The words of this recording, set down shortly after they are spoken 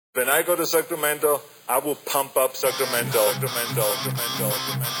When I go to Sacramento, I will pump up Sacramento.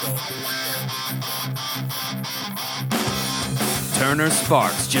 Turner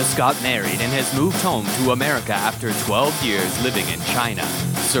Sparks just got married and has moved home to America after 12 years living in China.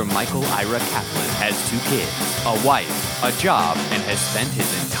 Sir Michael Ira Kaplan has 2 kids, a wife, a job, and has spent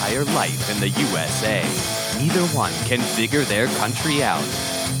his entire life in the USA. Neither one can figure their country out.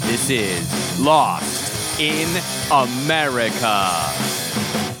 This is Lost in America.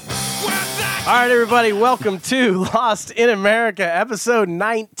 All right, everybody, welcome to Lost in America, episode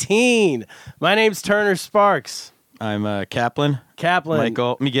 19. My name's Turner Sparks. I'm Kaplan.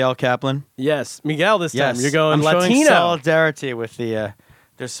 Miguel Kaplan. Yes, Miguel this time. You're going I'm Latino. Showing solidarity with the,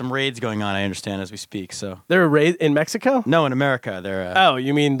 there's some raids going on, I understand, as we speak, so. They're a raid in Mexico? No, in America. They're. Oh,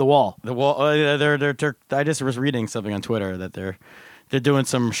 you mean the wall? The wall, they're, I just was reading something on Twitter that they're doing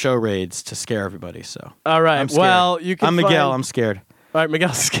some show raids to scare everybody, so. All right, well, I'm Miguel, I'm scared. All right,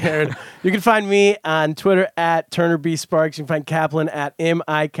 Miguel's scared. You can find me on Twitter at Turner B. Sparks. You can find Kaplan at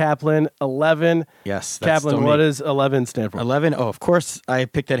MIKaplan11. Yes, that's Kaplan, what does 11 stand for? 11? Oh, of course, I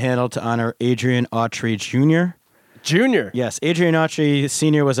picked that handle to honor Adrian Autry Jr. Junior? Yes, Adrian Autry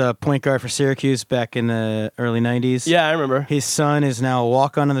Sr. was a point guard for Syracuse back in the early 90s. Yeah, I remember. His son is now a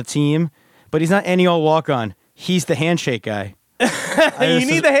walk-on the team, but he's not any old walk-on. He's the handshake guy. You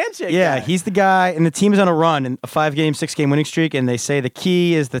need the handshake Yeah, guy. he's the guy, and the team is on a run, in a 5-game, 6-game winning streak, and they say the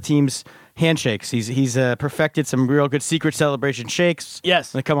key is the team's handshakes. He's perfected some real good secret celebration shakes.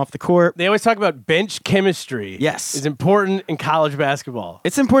 Yes. When they come off the court. They always talk about bench chemistry. Yes. It's important in college basketball.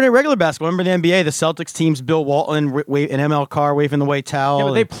 It's important in regular basketball. Remember the NBA, the Celtics teams, Bill Walton, and ML Carr waving the white towel. Yeah,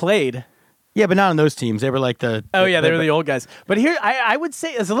 but they played. Yeah, but not on those teams. They were like the... Oh, yeah, they were the old guys. But here, I would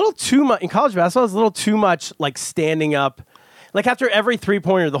say it's a little too much. In college basketball, it's a little too much like standing up. Like after every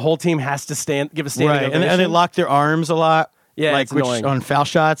three-pointer, the whole team has to give a standing ovation. And they lock their arms a lot. Yeah, like it's annoying. on foul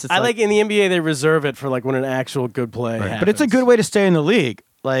shots. It's I like in the NBA they reserve it for like when an actual good play happens. But it's a good way to stay in the league.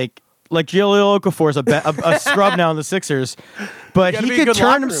 Like Jahlil Okafor is a scrub now in the Sixers, but he could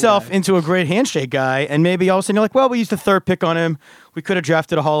turn himself into a great handshake guy, and maybe all of a sudden you're like, well, we used a 3rd pick on him. We could have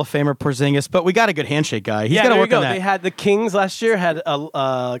drafted a Hall of Famer, Porzingis, but we got a good handshake guy. He's got to work on that. They had the Kings last year had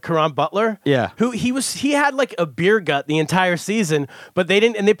Caron Butler. Yeah, who he had like a beer gut the entire season, but they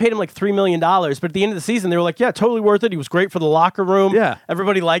didn't, and they paid him like $3 million. But at the end of the season, they were like, yeah, totally worth it. He was great for the locker room. Yeah,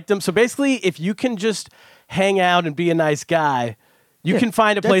 everybody liked him. So basically, if you can just hang out and be a nice guy, you can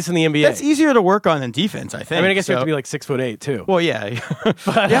find a place in the NBA. That's easier to work on than defense, I think. I mean, I guess you have to be like 6'8" too. Well, yeah,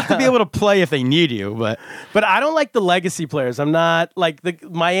 but you have to be able to play if they need you. But I don't like the legacy players. I'm not like the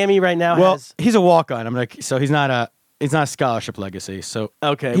Miami right now. Well, he's a walk-on. So he's not a scholarship legacy. So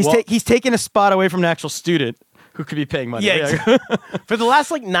okay, he's taking a spot away from an actual student who could be paying money. Yeah. For the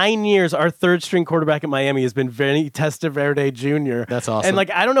last 9 years, our 3rd-string quarterback at Miami has been Vinny Testaverde Jr. That's awesome.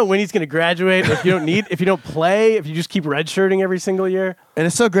 And I don't know when he's going to graduate. If you don't play, if you just keep redshirting every single year. And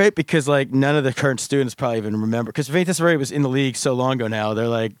it's so great because none of the current students probably even remember, because Vinny Testaverde was in the league so long ago now.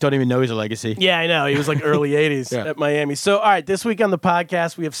 They're don't even know he's a legacy. Yeah, I know. He was early 80s at Miami. So, all right, this week on the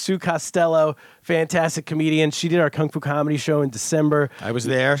podcast, we have Sue Costello, fantastic comedian. She did our Kung Fu comedy show in December. I was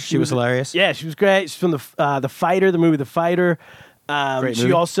there. She was hilarious. Yeah, she was great. She's from the Fighter, the movie The Fighter.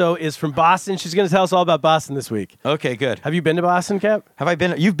 She also is from Boston. She's going to tell us all about Boston this week. Okay, good. Have you been to Boston, Cap? Have I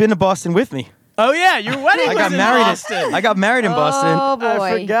been? You've been to Boston with me. Oh, yeah. Your wedding was in Boston. I got married in Boston. Oh, boy.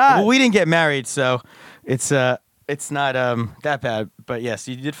 I forgot. Well, we didn't get married, so it's not that bad. But yes,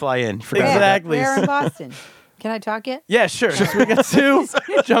 you did fly in. Exactly. Where in Boston? Can I talk yet? Yeah, sure. So we got Sue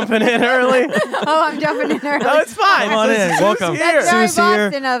jumping in early. Oh, I'm jumping in early. No, it's fine. Come on in. Welcome. That's very Sue's here.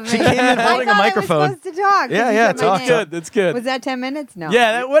 Boston of me. She came in holding a microphone. I was supposed to talk. Yeah, talk. That's good. That's good. Was that 10 minutes? No.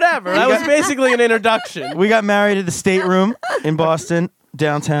 Yeah, whatever. That was basically an introduction. We got married at the stateroom in Boston.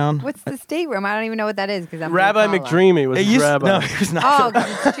 Downtown. What's the stateroom? I don't even know what that is because I'm Rabbi McDreamy was his rabbi. No, he was not. Oh,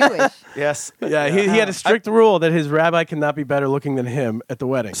 because it's Jewish. Yes. Yeah, he had a strict rule that his rabbi cannot be better looking than him at the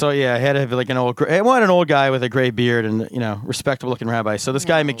wedding. So yeah, I had to have I wanted an old guy with a gray beard and respectable looking rabbi. So this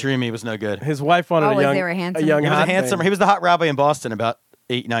guy McDreamy was no good. His wife wanted was there a handsome? young He was hot handsome. thing. He was the hot rabbi in Boston about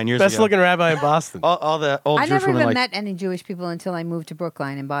 8-9 years Best ago. looking rabbi in Boston. All the old I Jewish never women even met any Jewish people until I moved to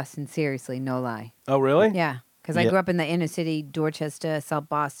Brookline in Boston. Seriously, no lie. Oh, really? Yeah. Because I grew up in the inner city, Dorchester, South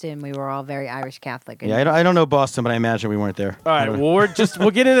Boston. We were all very Irish Catholic. Yeah, I don't know Boston, but I imagine we weren't there. All right, well, we'll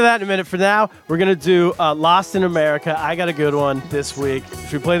get into that in a minute. For now, we're going to do Lost in America. I got a good one this week.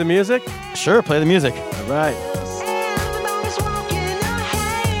 Should we play the music? Sure, play the music. All right.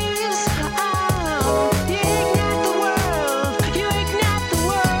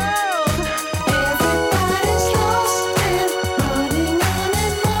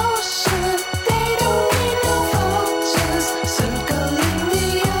 Circling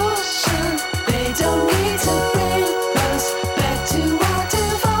the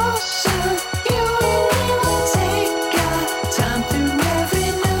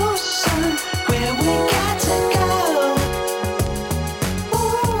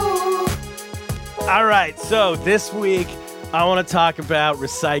All right, so this week I want to talk about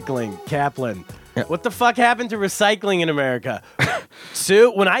recycling. Kaplan, what the fuck happened to recycling in America? Sue,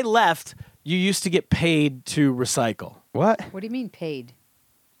 when I left, you used to get paid to recycle. What? What do you mean paid?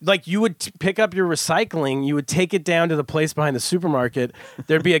 Like you would pick up your recycling, you would take it down to the place behind the supermarket.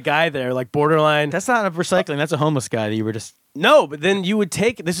 There'd be a guy there, like borderline. That's not a recycling. That's a homeless guy that you were just. No, but then you would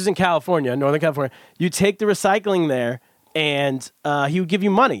take, this is in California, Northern California. You take the recycling there, and he would give you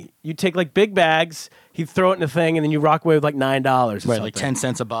money. You'd take like big bags, he'd throw it in a thing, and then you rock away with like $9 or something. Like 10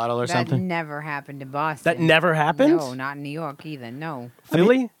 cents a bottle or That something. never happened in Boston. That never happened? No, not in New York either. No.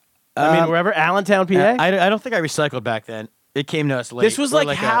 Philly? I mean, wherever, Allentown, PA? I don't think I recycled back then. It came to us late. This was We're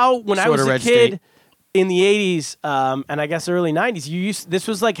like how, when I was a red kid state. in the 80s, and I guess early 90s, this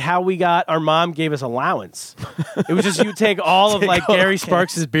was like how we got, our mom gave us allowance. It was just you take all of like Gary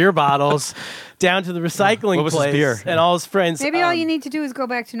Sparks' beer bottles down to the recycling What was his place beer? and all his friends. Maybe all you need to do is go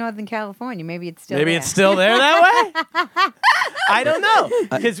back to Northern California. Maybe it's still Maybe there. it's still there that way? I don't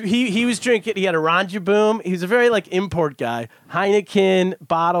know. Because he was drinking, he had Oranje Boom. He was a very like import guy. Heineken,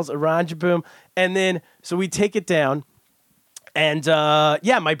 bottles, Oranje Boom. And then, so we take it down. And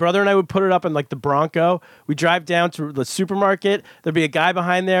my brother and I would put it up in like the Bronco. We drive down to the supermarket. There'd be a guy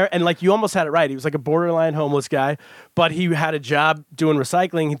behind there, and like you almost had it right. He was like a borderline homeless guy, but he had a job doing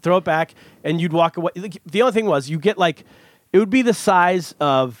recycling. He'd throw it back, and you'd walk away. Like, the only thing was, you get like, it would be the size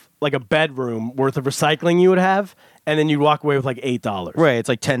of like a bedroom worth of recycling you would have, and then you'd walk away with like $8. Right, it's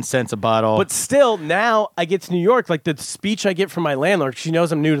like 10 cents a bottle. But still, now I get to New York, like the speech I get from my landlord, she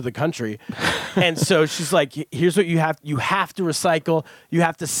knows I'm new to the country. And so she's like, here's what you have to recycle. You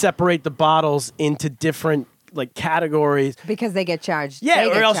have to separate the bottles into different like categories. Because they get charged. Yeah,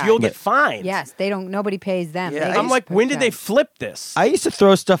 They or get else charged. you'll get fined. Yes, they don't. Nobody pays them. Yeah, They I'm get like, when did they charged. flip this? I used to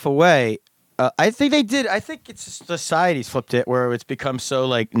throw stuff away. I think they did. I think it's just society's flipped it where it's become so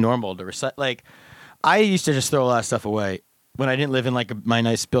like normal to recycle. Like, I used to just throw a lot of stuff away when I didn't live in like my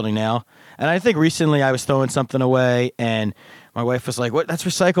nice building now. And I think recently I was throwing something away, and my wife was like, "What? That's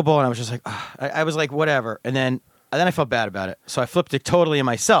recyclable." And I was just like, I was like, whatever. And then I felt bad about it, so I flipped it totally in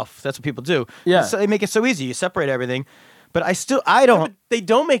myself. That's what people do. Yeah. So they make it so easy. You separate everything. But I don't. But they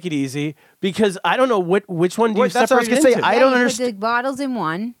don't make it easy because I don't know which one do you Wait, that's what I was separate it gonna say. into? I Yeah, don't you understand. put the bottles in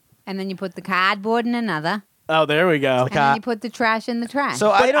one, and then you put the cardboard in another, Oh, there we go. and then you put the trash in the trash. So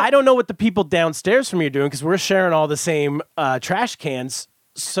But I don't know what the people downstairs from you are doing because we're sharing all the same trash cans.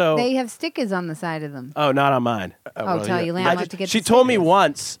 So they have stickers on the side of them. oh, not on mine. Oh, tell your I landlord just- to get. she the told me stickers.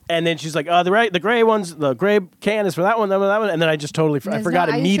 once, and then she's like, "Oh, the gray ones, the gray can is for that one, that one," and then I just totally I There's forgot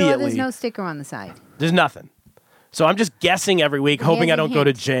no, Are you immediately. sure there's no sticker on the side? There's nothing. So I'm just guessing every week, hoping Here's I a don't go to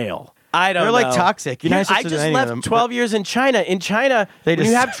hint. jail. I don't They're know. like toxic. You're not supposed I to do just any of left them. 12 years in China. In China, They when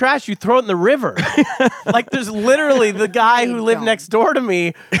you just- have trash, you throw it in the river. Like there's literally the guy who lived don't. next door to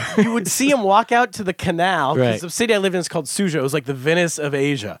me. You would see him walk out to the canal. 'Cause Right. the city I live in is called Suzhou. It was like the Venice of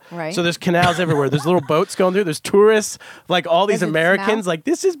Asia. Right. So there's canals everywhere. There's little boats going through. There's tourists, like all these Does it Americans. smell? Like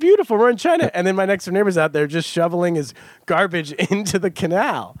this is beautiful. We're in China, and then my next door neighbor's out there just shoveling his garbage into the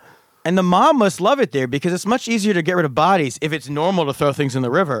canal. And the mom must love it there because it's much easier to get rid of bodies if it's normal to throw things in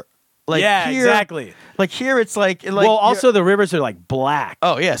the river. Like Yeah, here, exactly. Like here, it's like Well, also the rivers are like black.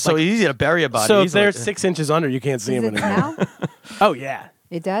 oh yeah, so easy to bury a body. So if easily. they're 6 inches under, you can't see Does them it anymore. smell? Oh yeah,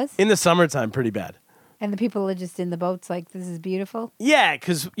 It does. in the summertime, pretty bad. And the people are just in the boats like, this is beautiful. Yeah,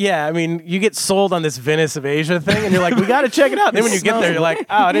 because I mean, you get sold on this Venice of Asia thing, and you're like, we got to check it out. Then when you get there, you're like,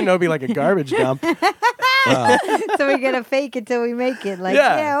 oh, I didn't know it'd be like a garbage dump. So we gotta fake it till we make it. Like,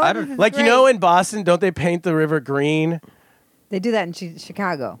 Yeah, oh, I this is like you great. know, in Boston, don't they paint the river green? They do that in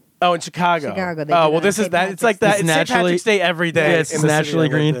Chicago. Oh, in Chicago. Chicago, they Oh, do well, that this on is St. that. It's like that. It's It's St. naturally- Patrick's Day every day. Yeah, it's in the city naturally I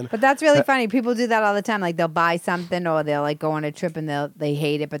lived green. in. But that's really funny. People do that all the time. Like they'll buy something or they'll like go on a trip and they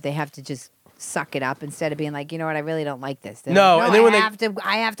hate it, but they have to just suck it up instead of being like, you know what, I really don't like this. They're No, like, and then when I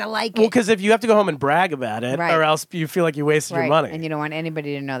have to like Well, it. because if you have to go home and brag about it, Right. or else you feel like you wasted your money. And you don't want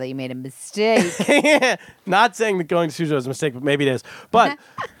anybody to know that you made a mistake. Not saying that going to Suzhou is a mistake, but maybe it is. But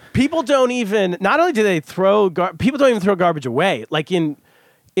people don't even. Not only do they throw, people don't even throw garbage away. Like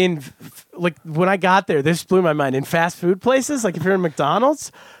like when I got there, this blew my mind. In fast food places, like if you're in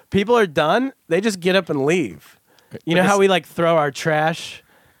McDonald's, people are done. They just get up and leave. You know how we like throw our trash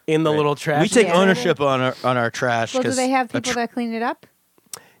in the little trash. we take Yeah. ownership on our trash. Well, do 'cause they have a people that clean it up?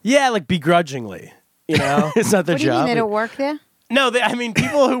 Yeah, like begrudgingly. You know, it's not their What do you mean job. they don't work there? No, I mean,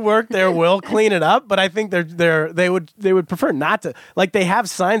 people who work there will clean it up, but I think they would prefer not to. Like, they have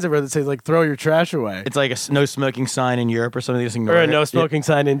signs everywhere that say like "throw your trash away." It's like a no smoking sign in Europe or something. Or a no smoking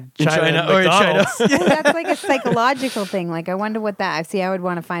sign in China or in China. Well, that's like a psychological thing. Like, I wonder what that. See, I would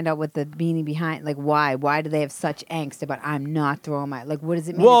want to find out what the meaning behind. Like, why? Why do they have such angst about I'm not throwing my? Like, what does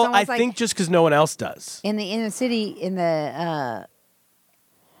it mean? Well, I think just because no one else does. In the inner city, in the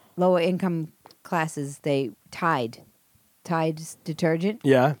lower income classes, they Tide detergent.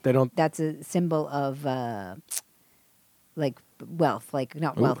 Yeah, they don't. That's a symbol of like wealth, like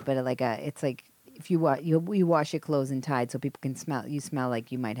not wealth, but like it's like if you wash your clothes in Tide, so people can smell. You smell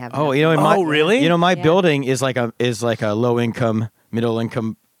like you might have. Oh, really? You know, my Yeah. building is like a low income, middle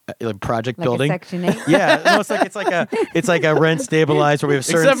income. Project like building. A Section 8? Yeah, no, it's like a rent stabilized where we have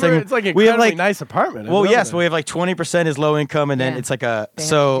certain Except for things. it's like an we have incredibly like nice apartment. Well, yes, we have like 20% is low income, and then Yeah. it's like a. They have to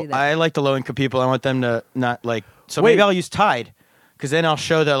So do that. I like the low income people. I want them to not like. So Wait. maybe I'll use Tide, because then I'll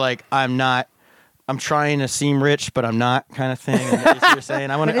show that like I'm trying to seem rich, but I'm not, kind of thing. And you see what you're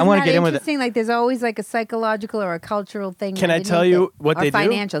saying? I want But to isn't that get in with it. interesting? Like, there's always like a psychological or a cultural thing. Can I underneath tell you it. what or they do?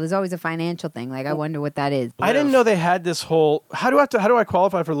 financial. There's always a financial thing. Like, I wonder what that is. I didn't know they had this whole. How do I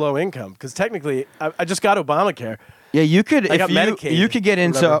qualify for low income? Because technically, I just got Obamacare. Yeah, you could. I got If Medicaid. you could get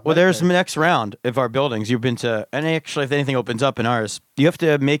into. Whatever, Well, there's Medicaid. the next round of our buildings. You've been to, and actually, if anything opens up in ours, you have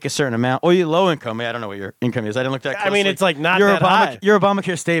to make a certain amount. Oh, you're low income. I don't know what your income is. I didn't look that. I mean, closely. it's like not your that high. Your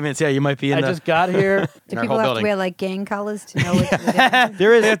Obamacare statements. Yeah, you might be in I the. just got here. Do in our people whole have building. to wear like gang colors to know what's the difference?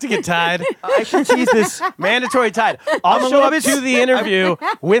 There is. They have to get tied. I should tease this. Mandatory tide. I'll show up to the interview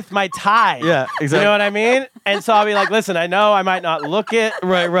with my tie. Yeah, exactly. You know what I mean? And so I'll be like, listen, I know I might not look it,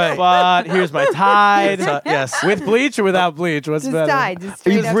 Right. but here's my tide. Yes. With bleach or without bleach? What's Just better? Tide. Just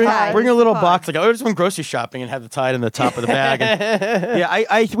You straight up bring, Tide. bring a Just little the box like I just went grocery shopping and have the Tide in the top of the bag. And,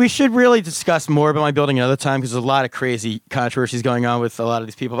 yeah, we should really discuss more about my building another time because there's a lot of crazy controversies going on with a lot of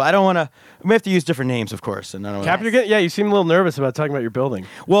these people. But I don't want to. We have to use different names, of course. And I don't. Cap, Wanna, you're getting, yeah, you seem a little nervous about talking about your building.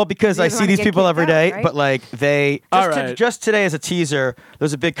 well, because You I just see wanna these get people kicked every out, day, right? but like they All right. just today as a teaser,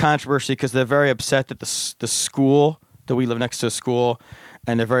 there's a big controversy because they're very upset that the school that we live next to a school.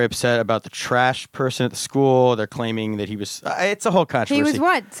 And they're very upset about the trash person at the school. They're claiming that he was. It's a whole controversy. He was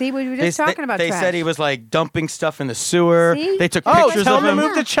what? See, we were just talking about They trash. said he was like dumping stuff in the sewer. See? They took Oh, pictures tell of him him. to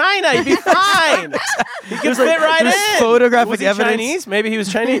move to China. He'd be fine. He can fit right there's in. photographic Was he evidence. Chinese? Maybe he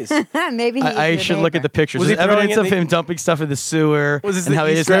was Chinese. Maybe he's I your should look at neighbor. the pictures. Was he There's throwing evidence in of the- him dumping stuff in the sewer. Was this and the how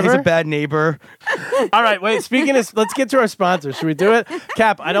East he's River? a bad neighbor. All right, wait. Speaking of, let's get to our sponsor. Should we do it?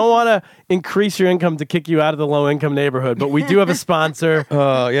 Cap, I don't want to increase your income to kick you out of the low income neighborhood, but we do have a sponsor.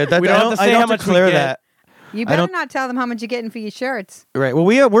 Oh yeah, that, We don't have to say I how don't much we declare get. that. You I better don't- not tell them how much you're getting for your shirts. Right. Well,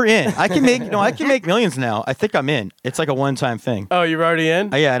 we're in. I can make I can make millions now. I think I'm in. It's like a one-time thing. Oh, you're already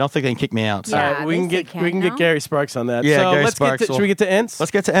in? Yeah, I don't think they can kick me out. So. Yeah. All right, we they can say get we can now. get Gary Sparks on that. Yeah, so Gary let's Sparks get to, will- should we get to Ints?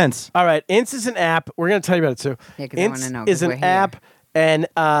 Let's get to ends. All right, Ints is an app. We're going to tell you about it too. Yeah, 'cause I wanna Ints know, 'cause is an we're here. app, and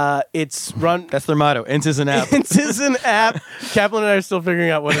it's run. That's their motto. Ends is an app. Ints is an app. Kaplan and I are still figuring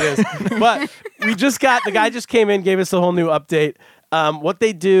out what it is, but we just got the guy just came in, gave us a whole new update. What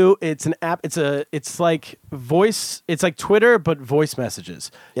they do, it's an app. It's like voice. It's like Twitter, but voice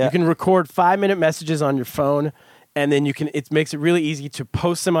messages. Yeah. You can record 5-minute messages on your phone, and then you can. It makes it really easy to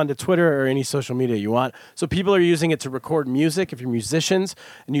post them onto Twitter or any social media you want. So people are using it to record music. If you're musicians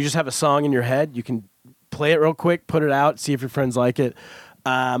and you just have a song in your head, you can play it real quick, put it out, see if your friends like it.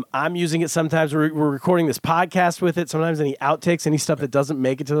 I'm using it sometimes. We're recording this podcast with it. Sometimes any outtakes, any stuff that doesn't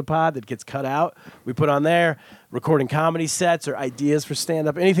make it to the pod that gets cut out, we put on there. Recording comedy sets or ideas for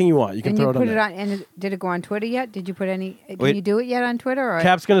stand-up, anything you want, you can And throw you it on put it there. on. And did it go on Twitter yet? Did you put any? Can Wait. you do it yet on Twitter? Or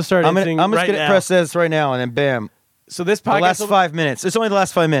Cap's going to start I'm inting just right gonna now. press this right now, and then bam. So this The podcast, last 5 minutes. It's only the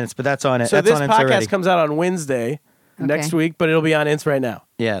last 5 minutes, but that's on it. so that's this on Ints already. podcast comes out on Wednesday next week, but it'll be on Ints right now.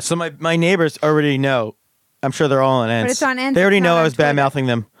 Yeah. So my neighbors already know. I'm sure they're all on Ents. it's on Ents, They already it's know not I on was Twitter. bad mouthing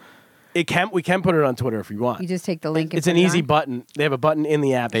them. We can put it on Twitter if you want. you just take the link. And It's put an it easy on? button. They have a button in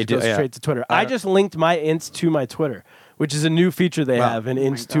the app. They that do, goes yeah. straight to Twitter. I just linked my Ints to my Twitter, which is a new feature they Wow. have in Oh my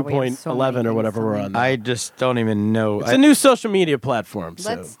Ints God, we have so 2.11 many or whatever things, we're so on. many. I just don't even know. It's a new social media platform. So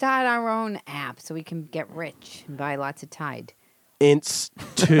Let's start our own app so we can get rich and buy lots of Tide. Ints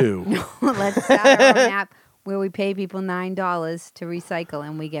 2. Let's start our own app where we pay people $9 to recycle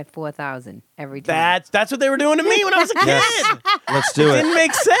and we get $4,000 every time. That's what they were doing to me when I was a kid. Yes. Let's do Didn't it.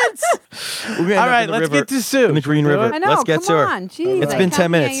 make sense. We're gonna end All up right, in the let's river- get to Sue. in the Green Do River. it? I know. Let's get come to her. on. Jeez, It's I been come 10 here,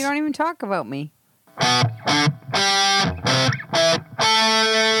 minutes. You don't even talk about me.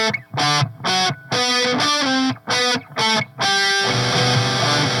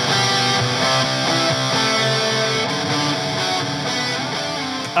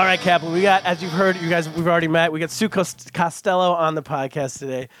 All right, Kaplan, we got, as you've heard, you guys, we've already met. We got Sue Costello on the podcast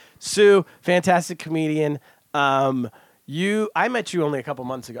today. Sue, fantastic comedian. I met you only a couple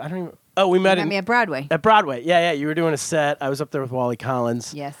months ago. I don't even. Oh, we met me at Broadway. At Broadway, yeah. You were doing a set. I was up there with Wally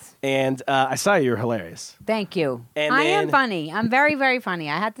Collins. Yes. And I saw you were hilarious. Thank you. And I am funny. I'm very, very funny.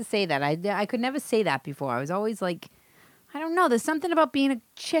 I had to say that. I could never say that before. I was always like, I don't know. There's something about being a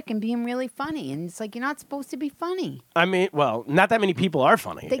chick and being really funny. And it's like, you're not supposed to be funny. I mean, well, not that many people are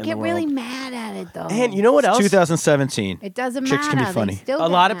funny. They get really mad at it, though. And you know what else? 2017. It doesn't Chicks matter. can be funny. They still A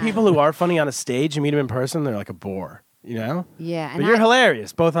get lot of mad. people who are funny on a stage, you meet them in person, they're like a bore. You know? Yeah. But you're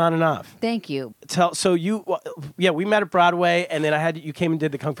hilarious, both on and off. Thank you. We met at Broadway, and then you came and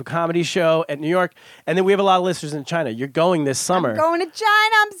did the Kung Fu Comedy Show at New York, and then we have a lot of listeners in China. You're going this summer. I'm going to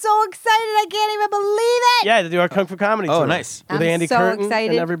China. I'm so excited. I can't even believe it. Yeah, to do our Kung Fu Comedy Oh, tour. nice. With I'm Andy so Curtin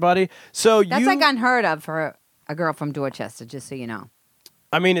excited. and everybody. So That's like unheard of for a girl from Dorchester, just so you know.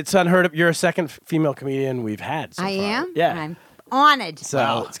 I mean, it's unheard of. You're a second female comedian we've had so I far. am? Yeah. I'm honored.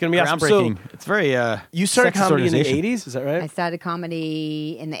 So it's going to be awesome. So Groundbreaking. It's very you started sexist comedy in the organization. 80s, is that right? I started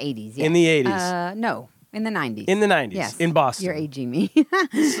comedy in the 80s. Yeah. In the 80s? No, in the 90s. In the 90s, Yes. in Boston. You're aging me. in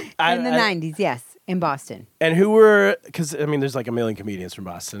the 90s, yes, in Boston. And who were, because, I mean, there's like a million comedians from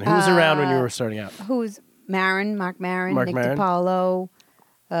Boston. Who was around when you were starting out? Who's Mark Maron, Mark Nick Maron. DiPaolo,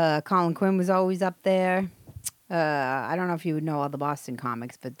 Colin Quinn was always up there. I don't know if you would know all the Boston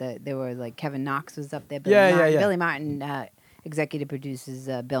comics, but there were like Kevin Knox was up there. Billy Yeah, Martin. yeah. Billy Martin executive produces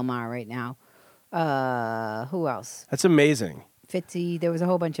Bill Maher right now. Who else? That's amazing. Fitzy. There was a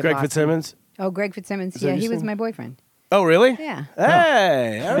whole bunch of Greg Boston. Fitzsimmons? Oh, Greg Fitzsimmons. Is that Yeah, your he was son? my boyfriend. Oh, really? Yeah.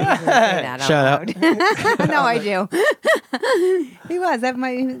 Hey, all right. Say that Shout out. loud. No, I do. He was.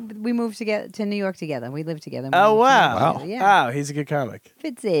 We moved to New York together. We lived together. We Oh, moved to wow. New York Wow. together, Yeah. Wow, he's a good comic.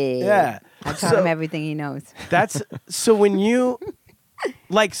 Fitzy. Yeah. I taught him everything he knows. That's so when you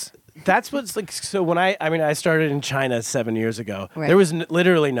like that's what's like so when I started in China 7 years ago. Right. There was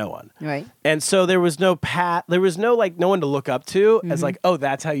literally no one. Right. And so there was no like no one to look up to Mm-hmm. as like, "Oh,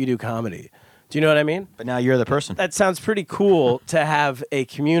 that's how you do comedy." Do you know what I mean? But now you're the person. That sounds pretty cool to have a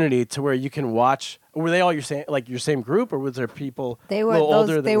community to where you can watch. Were they all your same group, or was there people They were a little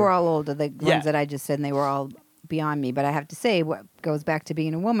older? They were all older. The Yeah. ones that I just said, and they were all beyond me. But I have to say, what goes back to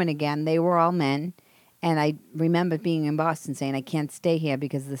being a woman again, they were all men. And I remember being in Boston saying, I can't stay here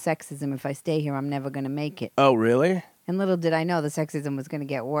because of the sexism. If I stay here, I'm never going to make it. Oh, really? And little did I know the sexism was going to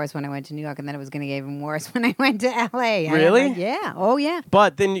get worse when I went to New York, and then it was going to get even worse when I went to L.A. And I'm Really? like, yeah. Oh, yeah.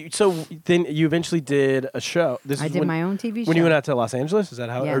 But then you eventually did a show. This I is did when, my own TV show. when you went out to Los Angeles. Is that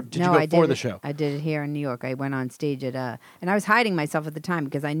how? Yeah. Or did No, you go I for did the it- show? I did it here in New York. I went on stage at and I was hiding myself at the time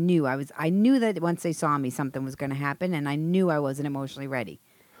because I knew that once they saw me, something was going to happen, and I knew I wasn't emotionally ready.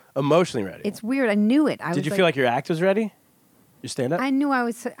 Emotionally ready. It's weird. I knew it. Did you feel like your act was ready? Your stand up? I knew I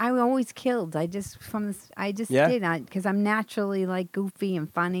was. I always killed. I just Yeah? did because I'm naturally like goofy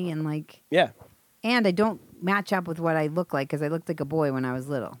and funny and like, Yeah. and I don't match up with what I look like because I looked like a boy when I was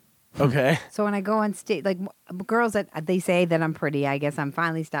little. Okay. So when I go on stage, like girls that they say that I'm pretty, I guess I'm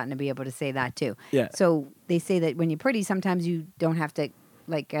finally starting to be able to say that too. Yeah. So they say that when you're pretty, sometimes you don't have to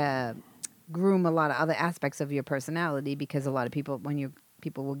like groom a lot of other aspects of your personality because a lot of people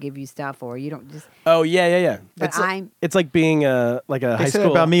people will give you stuff or you don't just. Oh yeah. But It's like being a They high say school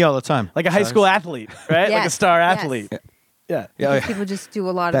that about me all the time. like a high school athlete, right? Like a Yes, star yes. athlete. Yeah. Because people just do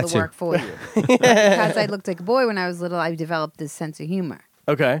a lot of That the too. work for you. Because I looked like a boy when I was little, I developed this sense of humor.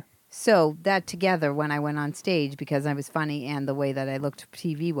 Okay. So that together, when I went on stage, because I was funny and the way that I looked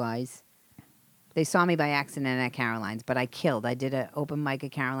TV-wise, they saw me by accident at Caroline's, but I killed. I did an open mic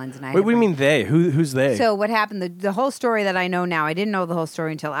at Caroline's. And I Wait, what do you mean they? Who's they? So what happened, the whole story that I know now, I didn't know the whole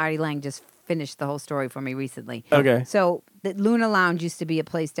story until Artie Lang just finished the whole story for me recently. Okay. So the Luna Lounge used to be a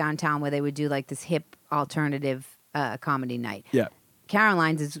place downtown where they would do like this hip alternative comedy night. Yeah.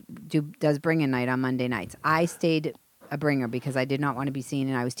 Caroline's does bringer night on Monday nights. I stayed a bringer because I did not want to be seen,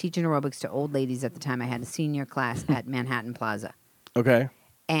 and I was teaching aerobics to old ladies at the time. I had a senior class at Manhattan Plaza. Okay.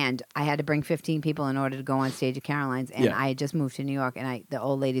 And I had to bring 15 people in order to go on stage at Caroline's. And Yeah. I had just moved to New York, and the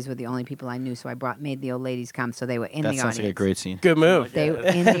old ladies were the only people I knew. So I made the old ladies come, so they were in That the sounds audience. like a great scene. Good move. They were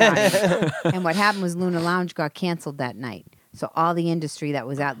in the audience. And what happened was Luna Lounge got canceled that night. So all the industry that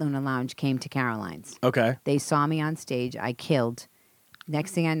was at Luna Lounge came to Caroline's. Okay. They saw me on stage. I killed.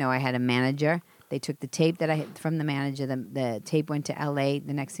 Next thing I know, I had a manager. They took the tape that I had from the manager. The tape went to L.A.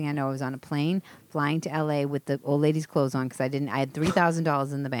 The next thing I know, I was on a plane flying to L.A. with the old lady's clothes on because I had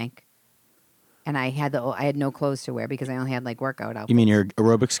 $3,000 in the bank, and I had no clothes to wear because I only had like workout outfits. You mean your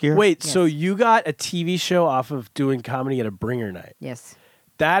aerobics gear? Wait, Yes. so you got a TV show off of doing comedy at a bringer night? Yes.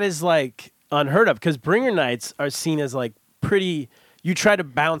 That is like unheard of because bringer nights are seen as like pretty. you try to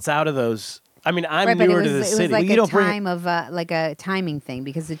bounce out of those. I mean, I'm Right, but newer it to the was city. like You a don't bring- time of like a timing thing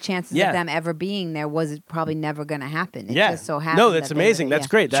because the chances Yeah. of them ever being there was probably never going to happen. It Yeah. just so happened. No, that's that they were amazing. there. That's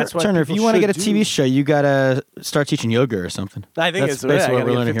great. That's what Turner, if people you want to should get a TV do. show, you gotta start teaching yoga or something. I think That's it's basically I what gotta we're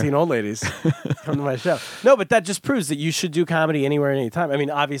get learning 15 here. old ladies come to my show. No, but that just proves that you should do comedy anywhere, anytime. I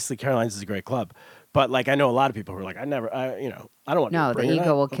mean, obviously, Caroline's is a great club, but like I know a lot of people who are like, I don't want. No, to the bring it ego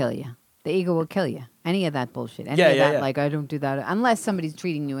up. will kill you. The ego will kill you. Any of that bullshit. Any Yeah, of yeah, that, yeah. like, I don't do that unless somebody's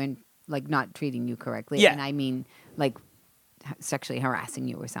treating you in, like, not treating you correctly. Yeah. And I mean, like, sexually harassing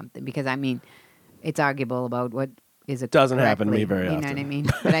you or something. Because, I mean, it's arguable about what is it. Doesn't happen to me correctly, very You know often. what I mean?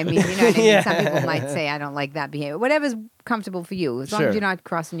 But I mean, you know what I mean? Yeah. Some people might say, I don't like that behavior. Whatever's comfortable for you. As long Sure. as you're not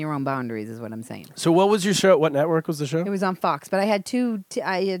crossing your own boundaries is what I'm saying. So, what was your show? What network was the show? It was on Fox, but I had two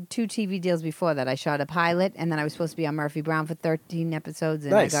TV deals before that. I shot a pilot, and then I was supposed to be on Murphy Brown for 13 episodes,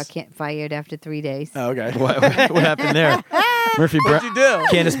 and Nice. I got fired after 3 days. Oh, okay. What happened there? Murphy What'd you do?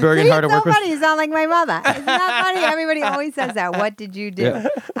 Candace Bergen, See, hard to it's so work with. funny. You sound like my mother. Isn't that funny? Everybody always says that. What did you do? Yeah.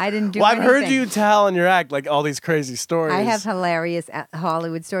 I didn't do Well, I've heard anything. you tell in your act like all these crazy stories. I have hilarious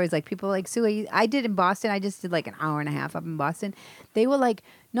Hollywood stories. Like people are like, Sue, I did in Boston. I just did like an hour and a half up in Boston. They were like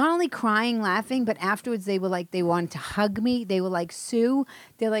not only crying, laughing, but afterwards they were like, they wanted to hug me. They were like, Sue,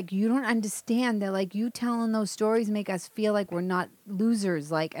 they're like, you don't understand. They're like, you telling those stories make us feel like we're not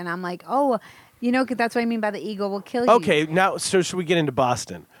losers. Like, and I'm like, oh, you know, 'cause that's what I mean by the ego will kill you. Okay, now, so should we get into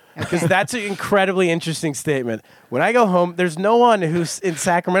Boston? Because that's an incredibly interesting statement. When I go home, there's no one who's in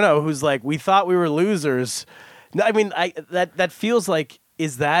Sacramento who's like, we thought we were losers. No, I mean, that feels like,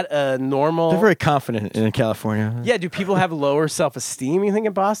 is that a normal? They're very confident in California. Yeah, do people have lower self-esteem, you think,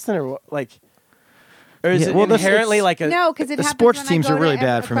 in Boston? Or like, or is Yeah, it well, that's- inherently like a... No, because it The happens sports when teams I go are really to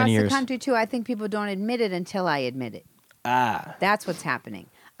bad for many across years. the country too. I think people don't admit it until I admit it. Ah. That's what's happening.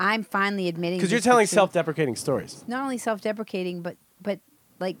 I'm finally admitting Because you're this telling to- self-deprecating stories. not only self-deprecating, but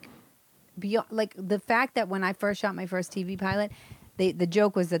like beyond, like the fact that when I first shot my first TV pilot, the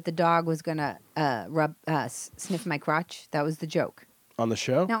joke was that the dog was gonna sniff my crotch. That was the joke. On the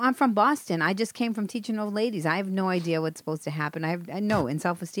show? Now I'm from Boston. I just came from teaching old ladies. I have no idea what's supposed to happen. I know, and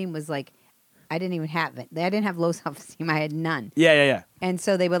self-esteem was like, I didn't even have it. I didn't have low self-esteem. I had none. Yeah. And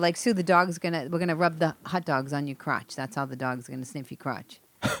so they were like, Sue, we're gonna rub the hot dogs on your crotch. That's how the dog's gonna sniff your crotch.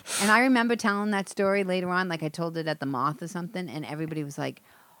 And I remember telling that story later on, like I told it at the Moth or something, and everybody was like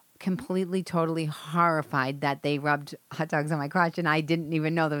completely, totally horrified that they rubbed hot dogs on my crotch, and I didn't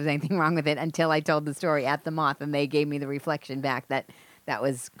even know there was anything wrong with it until I told the story at the Moth, and they gave me the reflection back that that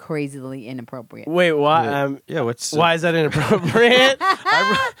was crazily inappropriate. Wait, why? Yeah, what's Why is that inappropriate?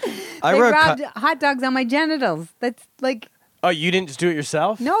 I They wrote rubbed hot dogs on my genitals. That's like, Oh, you didn't just do it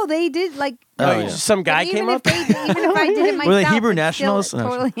yourself? no, they did like. Oh, you yeah. just- some guy even came if up? even if I did it myself, Were they Hebrew it's nationals? still No.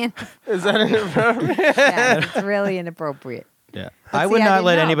 totally Is that inappropriate? yeah, it's really inappropriate. Yeah. But I see, would not didn't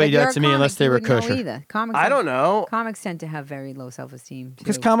let know, anybody but do you're that a to me unless comic, they you were wouldn't know kosher. either. Comics I don't know. Comics tend to have very low self-esteem too.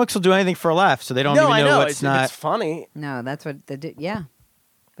 Because comics will do anything for a laugh, so they don't No, even I know know. what's It's not. funny. No, that's what they do. Yeah.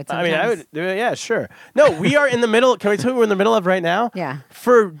 But I mean, I sometimes- would do it. Yeah, sure. No, we are in the middle. Can we tell you we're in the middle of right now? Yeah.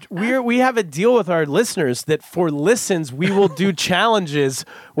 We have a deal with our listeners that for listens we will do challenges,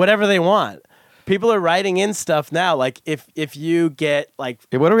 whatever they want. People are writing in stuff now. Like if you get like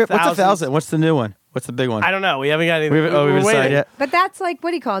Hey, what's a thousands- 1,000? What's the new one? What's the big one? I don't know. We haven't got anything. We haven't We're decided waiting. yet. But that's like, what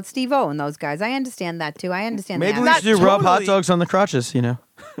do you call it? Steve-O and those guys. I understand that too. I understand Maybe that. we Not should do rub hot totally. dogs on the crotches. You know,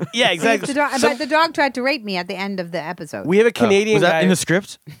 Yeah, See, exactly. the dog, So but the dog tried to rape me at the end of the episode. we have a Canadian was that guy. in the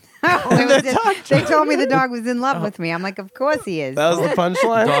script? They told me the dog was in love with me. I'm like, of course he is. That was the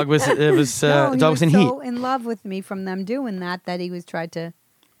punchline. Dog was no, he dog was was in so heat. in love with me from them doing that he was tried to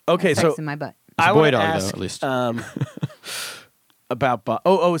Okay, have so sex in my butt. It's a I boy want to dog, though, ask at least. about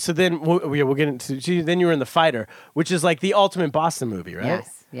so then we'll get into then you were in The Fighter, which is like the ultimate Boston movie, right?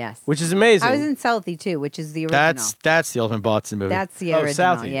 Yes. Which is amazing. I was in Southie too, which is the original. That's the ultimate Boston movie. That's the Oh,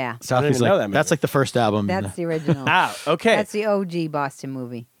 original. Southie. Yeah. I didn't Southie's even know like that movie. that's like the first album. That's the original. Ah, okay. That's the OG Boston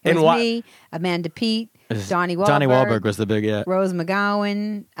movie. It And was what- me, Amanda Peet, Donnie Wahlberg. Donnie Wahlberg was the big Rose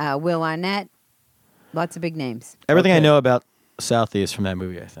McGowan, Will Arnett. Lots of big names. Everything I Okay. know about Southie is from that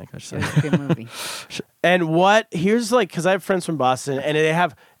movie. I think. It was a good movie. And here's like, because I have friends from Boston,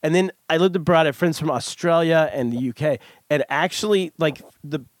 and then I lived abroad. I have friends from Australia and the UK, and actually, like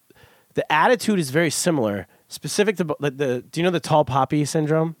the attitude is very similar. Specific to do you know the tall poppy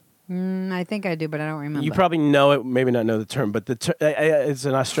syndrome? I think I do, but I don't remember. You probably know it, maybe not know the term, but it's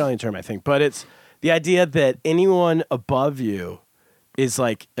an Australian term, I think. But it's the idea that anyone above you is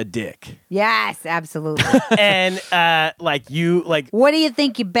like a dick, Yes, absolutely. and like you, like What do you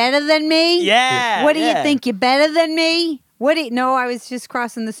think? You're better than me? yeah. What do you yeah. think? You're better than me? No, I was just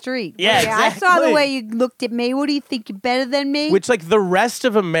crossing the street. Yeah, I saw the exactly. way you looked at me. What do you think? You're better than me? Which, like, the rest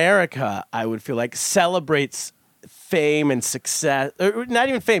of America, I would feel like, celebrates fame and success. Or not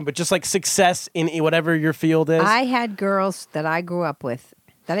even fame, but just, like, success in whatever your field is. I had girls that I grew up with,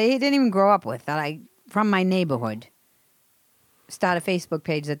 that I didn't even grow up with, from my neighborhood, start a Facebook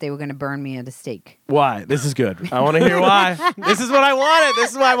page that they were going to burn me at a stake. Why? This is good. I want to hear why. This is what I wanted.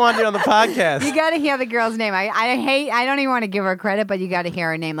 This is why I wanted you on the podcast. You got to hear the girl's name. I don't even want to give her credit, but you got to hear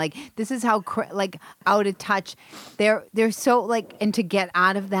her name. Like, this is how out of touch they're so like, and to get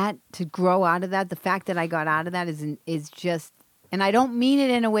out of that, to grow out of that, the fact that I got out of that is just. And I don't mean it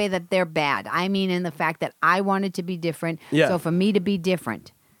in a way that they're bad. I mean in the fact that I wanted to be different. Yeah. So for me to be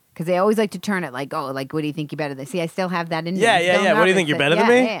different. Because they always like to turn it like, oh, like, what do you think you're better than? See, I still have that in me. Yeah. What do you think? You're better than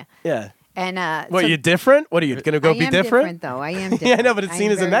me? Yeah. And what, you different? What are you going to go be different? Though. I am different. Yeah, I know, but it's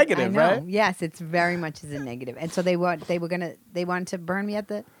seen as a negative, I know. right? Yes, it's very much as a negative. And so they wanted to burn me at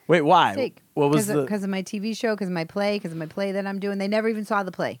the Wait, why? stake. What was Because of my TV show, because of my play that I'm doing. They never even saw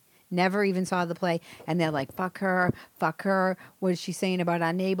the play. Never even saw the play, and they're like, fuck her, what is she saying about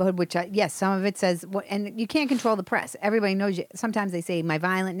our neighborhood, which, yes, some of it says, and you can't control the press. Everybody knows you. Sometimes they say my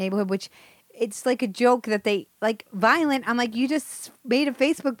violent neighborhood, which it's like a joke that they, like, violent. I'm like, you just made a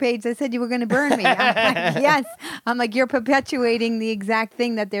Facebook page that said you were going to burn me. I'm like, yes. I'm like, you're perpetuating the exact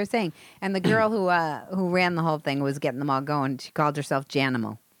thing that they're saying. And the girl who ran the whole thing was getting them all going. She called herself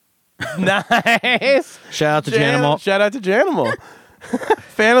Janimal. Nice. Shout out to Janimal. Shout out to Janimal.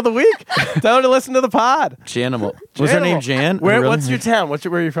 Fan of the week. Tell her to listen to the pod. Janimal. Was her name Jan? Really? What's your town? Where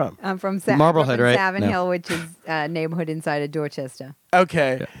are you from? I'm from Marblehead, right? Savin No. Hill, which is a neighborhood inside of Dorchester.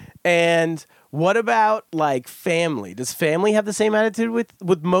 Okay. Yeah. And what about, like, family? Does family have the same attitude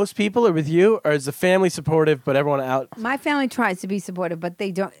with most people or with you? Or is the family supportive but everyone out? My family tries to be supportive, but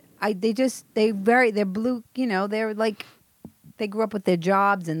they don't. They're blue. You know, they're like, they grew up with their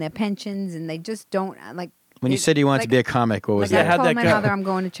jobs and their pensions, and they just don't like. When you said you wanted to be a comic, what was Like, that? I How'd told that my go? mother I'm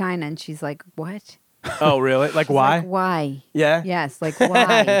going to China, and she's like, "What? Oh, really? Like, She's why? like, why? Yeah? Yes, like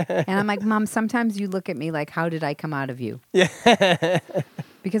why?" And I'm like, "Mom, sometimes you look at me like, how did I come out of you?" Yeah.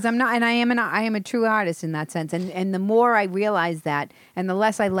 Because I'm not, and I am a true artist in that sense. And the more I realize that, and the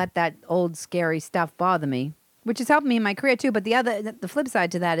less I let that old scary stuff bother me, which has helped me in my career too. But the flip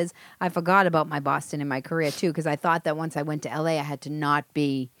side to that is I forgot about my Boston in my career too, because I thought that once I went to LA, I had to not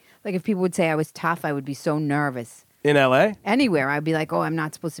be like, if people would say I was tough, I would be so nervous. In LA? Anywhere, I'd be like, oh, I'm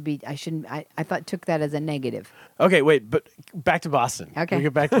not supposed to be. I shouldn't. Took that as a negative. Okay, wait, but back to Boston. Okay. Can we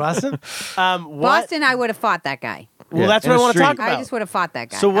get back to Boston? What? Boston, I would have fought that guy. Well, Yeah, that's in what I the want to street. talk about. I just would have fought that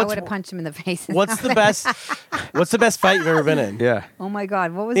guy. So I what's- would have punched him in the face. What's the best fight you've ever been in? Yeah. Oh my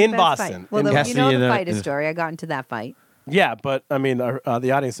God! What was In the best Boston. Fight? Well, In you know Boston. the fighter story. I got into that fight. Yeah, but I mean,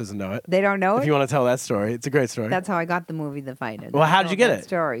 the audience doesn't know it. They don't know If it. you want to tell that story, it's a great story. That's how I got the movie The Fighter. Well, how That's did you get that it?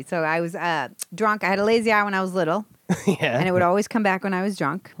 Story. So I was drunk. I had a lazy eye when I was little, Yeah. and it would always come back when I was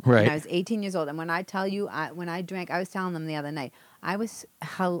drunk. Right. And I was 18 years old, and when I tell you, when I drank, I was telling them the other night, I was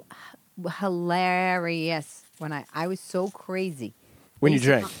hilarious when I was so crazy. When I you used to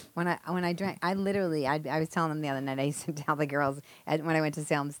drank. When I drank, I literally, I was telling them the other night, I used to tell the girls when I went to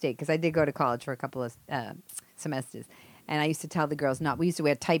Salem State, because I did go to college for a couple of semesters. And I used to tell the girls we used to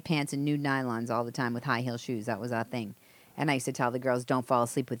wear tight pants and nude nylons all the time with high heel shoes. That was our thing. And I used to tell the girls, don't fall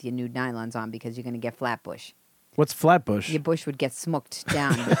asleep with your nude nylons on because you're going to get flatbush. What's Flatbush? Your bush would get smoked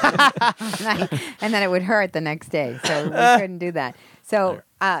down. And then it would hurt the next day. So we couldn't do that. So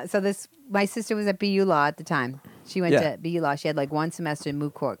my sister was at BU Law at the time. She went to BU Law. She had like one semester in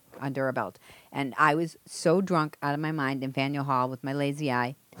moot court under her belt. And I was so drunk out of my mind in Faneuil Hall with my lazy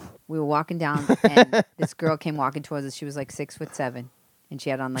eye. We were walking down, and this girl came walking towards us. She was like 6'7", and she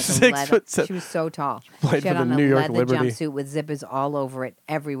had on like a leather. 6'7". She was so tall. Played She had for on the a New York leather Liberty. jumpsuit with zippers all over it,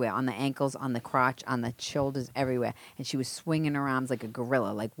 everywhere, on the ankles, on the crotch, on the shoulders, everywhere. And she was swinging her arms like a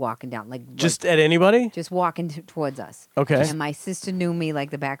gorilla, like walking down, Just at anybody? just walking towards us. Okay. And my sister knew me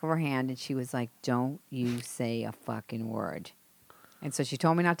like the back of her hand, and she was like, "Don't you say a fucking word." And so she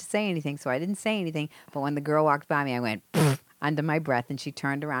told me not to say anything, so I didn't say anything. But when the girl walked by me, I went under my breath, and she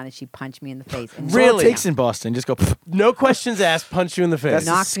turned around and she punched me in the face. And That's all Really? it takes in Boston. Just go. No questions asked, punch you in the face. That's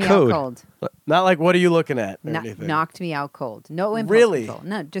knocked me code. out cold. Not like, what are you looking at? Or anything. Knocked me out cold. No impulse Really? control.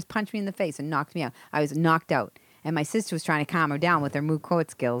 No, just punched me in the face and knocked me out. I was knocked out. And my sister was trying to calm her down with her moot court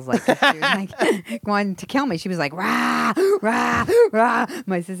skills. Like, she was like wanting to kill me. She was like, rah, rah, rah.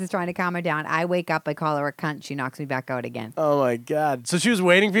 My sister's trying to calm her down. I wake up. I call her a cunt. She knocks me back out again. Oh, my God. So she was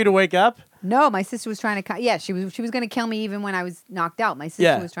waiting for you to wake up? No, my sister was trying to. Yeah, she was going to kill me even when I was knocked out. My sister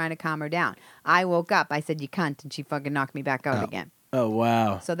Yeah. was trying to calm her down. I woke up. I said, "You cunt," and she fucking knocked me back out again. Oh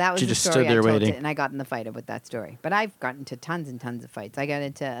wow. So that was She the just story stood there I told waiting. it, and I got in the fight with that story. But I've gotten into tons and tons of fights. I got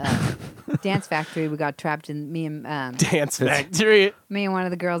into Dance Factory. We got trapped in me and Dance Factory. me and one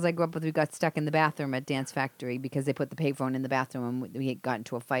of the girls I grew up with. We got stuck in the bathroom at Dance Factory because they put the payphone in the bathroom, and we got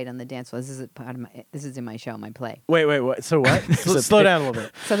into a fight on the dance floor. This is in my show, my play. Wait. So what? Slow down a little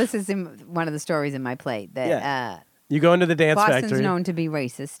bit. So this is in one of the stories in my play that You go into the Dance Boston's Factory. known to be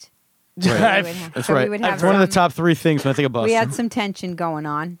racist. Right. That's So we right. would have It's one of the some- top 3 things when I think of Boston. We had some tension going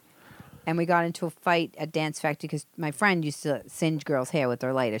on, and we got into a fight at Dance Factory because my friend used to singe girls' hair with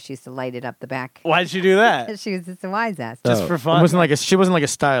her lighter. She used to light it up the back. Why'd she do that? She was just a wise ass. Just for fun? It wasn't like she wasn't like a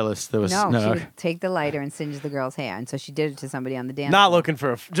stylist. There was No, she no. would take the lighter and singe the girl's hair, and so she did it to somebody on the dance. Not floor, looking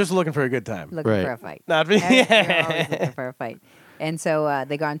just looking for a good time. looking Right. for a fight. Not for You're always looking for a fight. And so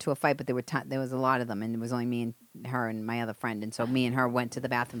they got into a fight, but there was a lot of them, and it was only me and her and my other friend. And so me and her went to the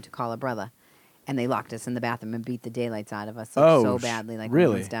bathroom to call her brother, and they locked us in the bathroom and beat the daylights out of us so badly, like we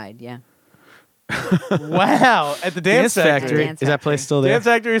really? almost died. Yeah. Wow. At the Dance Factory. Dance Is that place still there? Dance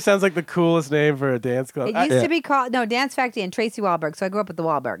Factory sounds like the coolest name for a dance club. It used to be called Dance Factory and Tracy Wahlberg. So I grew up with the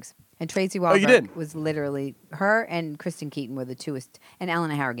Wahlbergs, and Tracy Wahlberg you did? was literally her and Kristen Keaton were the twoest, and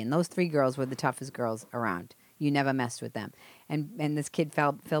Eleanor Harrigan. Those 3 girls were the toughest girls around. You never messed with them. And this kid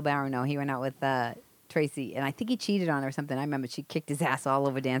Phil Barano, he went out with Tracy, and I think he cheated on her or something. I remember she kicked his ass all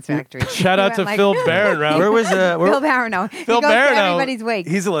over Dance Factory. Shout out to Phil Barron. Where was Phil Barano. He Phil goes to Barano. everybody's wake.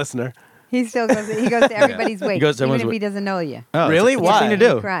 He's a listener. He still goes. He goes to everybody's wake, goes to even everyone's if he wake. doesn't know you. Oh, Really? It's a good Why? thing to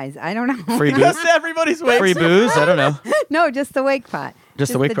He do. cries. I don't know. Free booze. Just everybody's waiting. Free booze. I don't know. No, just the wake pot.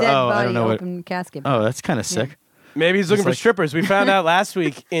 Just the wake pot. dead Oh, I body don't know what. open casket. Oh, that's kind of sick. Maybe he's looking Just for like- strippers. We found out last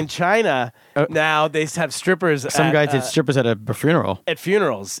week in China. Now they have strippers. Some at, guy did strippers at a funeral. at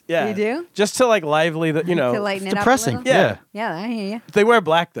funerals. Yeah, You do? just to like lively the to lighten it Depressing. up a little? Yeah. Yeah, I hear you. They wear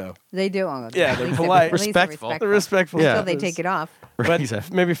black though. They do. Oh, Yeah, at they're least polite. at least Respectful. They're respectful. Yeah. Until they take it off. But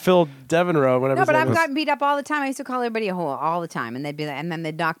Exactly. maybe Phil Devenrow, whatever. No, his but name I've is. gotten beat up all the time. I used to call everybody a whore all the time, and they'd be like, and then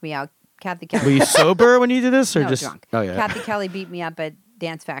they'd knock me out. Kathy Kelly. Were you sober when you did this, or no, just drunk. Oh yeah. Kathy Kelly beat me up at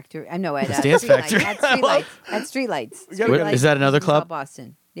Dance Factory. No, at Dance Streetlights. Factory. At Streetlights. At Streetlights. gotta go. Streetlights Is that another in club? South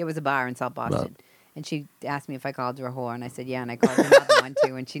Boston. There was a bar in South Boston. And she asked me if I called her a whore, and I said yeah, and I called her another one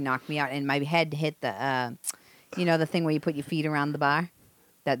too, and she knocked me out, and my head hit the, the thing where you put your feet around the bar,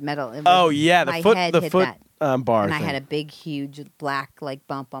 that metal. Oh yeah, my the foot, head the hit foot that. bar. And I thing. had a big, huge black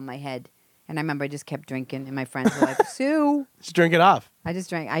bump on my head, and I remember I just kept drinking, and my friends were like, "Sue." Just drink it off. I just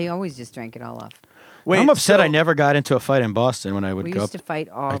drank. I always just drank it all off. Wait, I'm upset so I never got into a fight in Boston when I would We go used up. to fight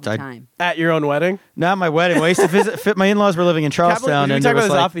all the I- time. at your own wedding. Not my wedding. I used to visit. My in-laws were living in Charlestown, Did we and talk there about was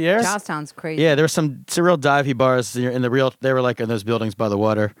this like, off the air? Charlestown's crazy. yeah, there were some real divey bars in the real. They were like in those buildings by the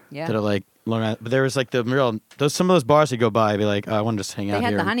water. Yeah. That are like Long Island. But there was like the real. Some of those bars you go by, I'd be like, oh, I want to just hang They out had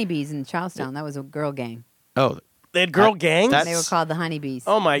here. the honeybees in Charlestown. That was a girl gang. Oh, They had girl gangs. that's- They were called the honeybees.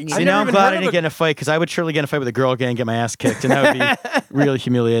 Oh, my- And you I've see, never now I'm even glad heard I of didn't a- get in a fight because I would surely get in a fight with a girl gang, get my ass kicked, and that would be really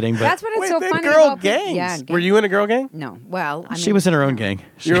humiliating. But That's what it's Wait, so they had funny girl about gangs. Yeah, Were you in a girl gang? No. Well, I mean, she was in her own gang.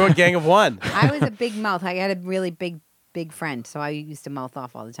 You were a gang of one. I was a big mouth. I had a really big friend, so I used to mouth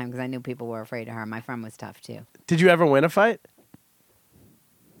off all the time because I knew people were afraid of her. My friend was tough too. Did you ever win a fight?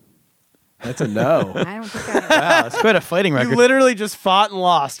 That's a no. I don't think I. Wow, it's quite a fighting You record. literally just fought and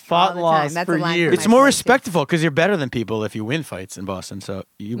lost, All and the lost time. That's for a line from years. It's my more play, too. respectful because you're better than people if you win fights in Boston. So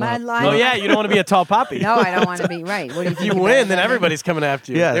you My want. life- Oh yeah, you don't want to be a tall poppy. No, I don't want to be right. What do you If think? you you're win, better then than me? everybody's coming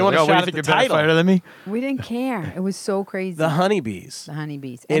after you. Yeah, they want like, a oh, what, shot do at you the think you're a better title. fighter than me? We didn't care. It was so crazy. The honeybees. The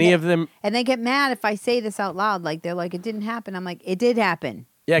honeybees. Any and of them? And they get mad if I say this out loud. Like they're like, "It didn't happen." I'm like, "It did happen.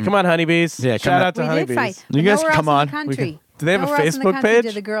 Yeah, come on, honeybees. Yeah, come shout on. out to We honeybees. did fight." You But guys nowhere come else on. in the We country. Do they have a Nowhere else in the Facebook country page?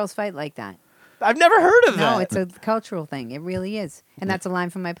 Do the girls fight like that? I've never heard of that. No, it's a cultural thing. It really is, and that's a line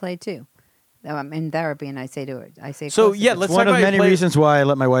from my play too. I'm in therapy, and I say to it, I say. So, closer yeah, to- let's It's one talk of about many your play- reasons why I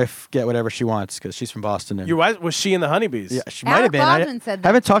let my wife get whatever she wants because she's from Boston. And Your wife was she in the honeybees? yeah, she might have Alec been. Baldwin said that I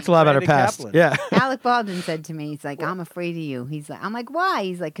haven't to talked me. a lot about her Brandon past. Kaplan. Yeah. Alec Baldwin said to me, he's like, "I'm afraid of you." He's like, I'm like, "Why?"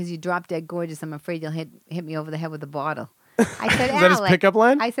 He's like, "Because you drop dead gorgeous. I'm afraid you'll hit me over the head with a bottle." I said, Is that his "Alec." pickup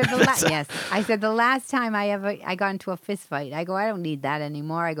line? I said, yes. I said, the last time I got into a fist fight, I go, "I don't need that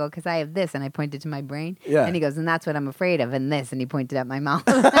anymore." I go, "Because I have this," and I pointed to my brain. Yeah. And he goes, "And that's what I'm afraid of," and this, and he pointed at my mouth.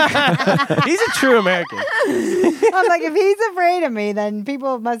 He's a true American. I'm like, if he's afraid of me, then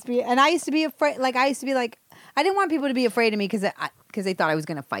people must be. And I used to be afraid. Like I used to be like, I didn't want people to be afraid of me because they thought I was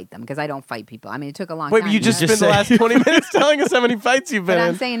going to fight them because I don't fight people. I mean, it took a long Wait, time. but you to just learn. spent the last 20 minutes telling us how many fights you've been But I'm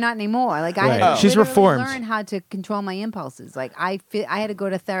in. saying not anymore. Like Right. I had to She's literally reformed. learn how to control my impulses. Like I had to go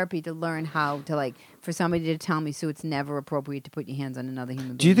to therapy to learn how to for somebody to tell me, "Sue, it's never appropriate to put your hands on another human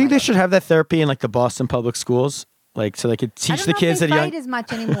being." Do you think they Like, should have that therapy in like the Boston public schools? Like, so they could I teach don't the know kids if they that fight as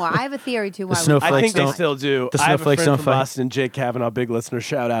much anymore. I have a theory too. Why snowflakes I think they don't- still do. the I have a friend snowflakes don't from fight. Boston, Jake Kavanaugh, big listener,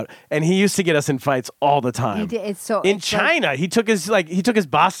 shout out, and he used to get us in fights all the time. He did. It's so in it's China, he took his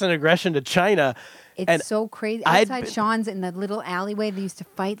Boston aggression to China. It's and so crazy. I'd Outside been- Sean's in the little alleyway, they used to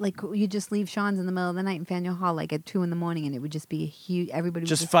fight. Like you just leave Sean's in the middle of the night in Faneuil Hall, like at 2 a.m, and it would just be a huge. Everybody would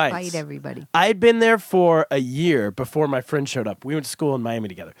Just just fights. fight everybody. I'd been there for a year before my friend showed up. We went to school in Miami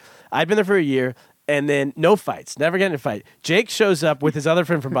together. I'd been there for a year, and then no fights, never getting in a fight. Jake shows up with his other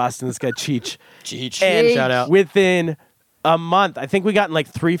friend from Boston, this guy Cheech. And Shout out. within a month, I think we got in like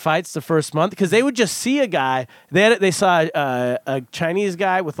 3 fights the first month because they would just see a guy. They saw a Chinese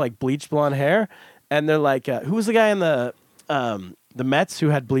guy with like bleached blonde hair, and they're like, who was the guy in the Mets who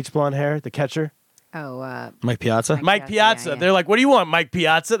had bleached blonde hair? The catcher. Oh, Mike Piazza. Mike Piazza. yeah. They're like, what do you want, Mike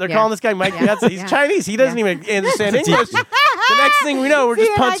Piazza? They're Yeah. calling this guy Mike Yeah. Piazza. He's Yeah. Chinese. He doesn't Yeah. even understand English. The next thing we know, we're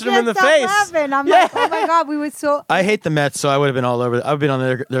just punching him in the face. I'm like, oh my god, we were so. I hate the Mets, so I would have been all over. I've been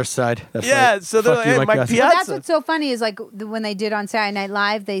on their side. That's Yeah, like, so they're fuck like, you, hey, Mike Piazza. Piazza. Well, that's what's so funny is like when they did on Saturday Night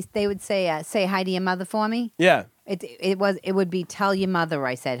Live, they would say hi to your mother for me. Yeah. It would be tell your mother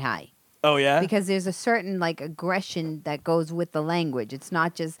I said hi. Oh, yeah? Because there's a certain like aggression that goes with the language. It's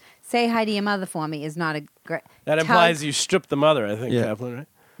not just say hi to your mother for me is not That implies you stripped the mother, I think, Yeah. Kaplan,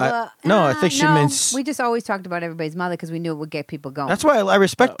 right? No, I think she no. means. We just always talked about everybody's mother because we knew it would get people going. That's why I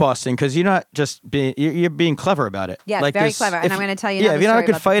respect Boston, because you're not just being you're being clever about it. Yeah, like very this- clever. And if I'm gonna tell you Yeah, another if you're not a story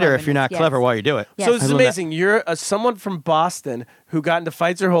good about the fighter, if you're not cleverness. clever, Yes. why you do it? Yes. So this I is learned that. amazing. You're someone from Boston who got into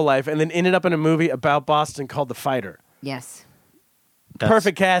fights her whole life and then ended up in a movie about Boston called The Fighter. Yes, That's-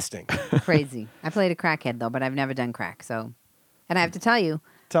 Perfect casting. crazy. I played a crackhead though, but I've never done crack. So, and I have to tell you,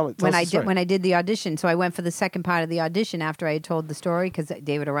 Tell us when the I story. did the audition, so I went for the second part of the audition after I had told the story because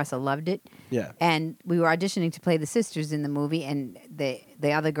David O. Russell loved it. Yeah. And we were auditioning to play the sisters in the movie, and the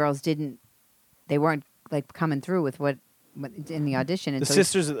other girls they weren't like coming through with what in the audition. And The so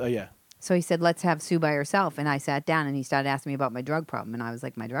sisters, yeah. So he said, let's have Sue by herself. And I sat down and he started asking me about my drug problem. And I was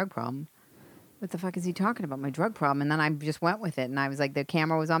like, my drug problem? What the fuck is he talking about? My drug problem? And then I just went with it. And I was like, the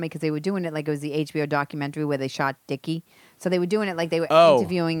camera was on me because they were doing it like it was the HBO documentary where they shot Dickie. So they were doing it like they were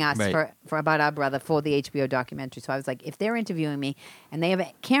interviewing us right. for about our brother for the HBO documentary. So I was like, if they're interviewing me and they have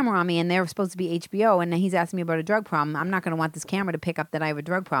a camera on me and they're supposed to be HBO and he's asking me about a drug problem, I'm not going to want this camera to pick up that I have a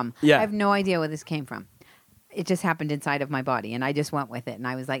drug problem. Yeah. I have no idea where this came from. It just happened inside of my body, and I just went with it. And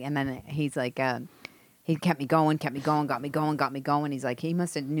I was like, and then he's like, he kept me going, got me going. He's like, he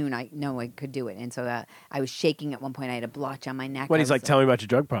must have known I could do it. And so I was shaking at one point. I had a blotch on my neck. When I he's was like, tell me about your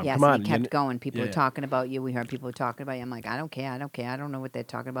drug problem. Yes, Come on. and he kept you- going. People Yeah. were talking about you. We heard people were talking about you. I'm like, I don't care. I don't know what they're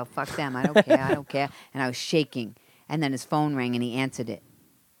talking about. Fuck them. I don't care. I don't care. And I was shaking. And then his phone rang, and he answered it.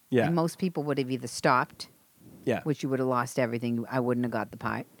 Yeah. And most people would have either stopped, Yeah. which you would have lost everything. I wouldn't have got the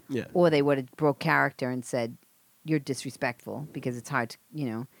part. Yeah. Or they would have broke character and said, you're disrespectful because it's hard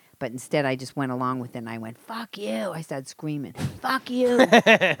to, But instead, I just went along with it, and I went, fuck you. I started screaming, fuck you.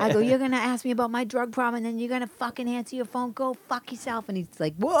 I go, you're going to ask me about my drug problem, and then you're going to fucking answer your phone. Go fuck yourself. And he's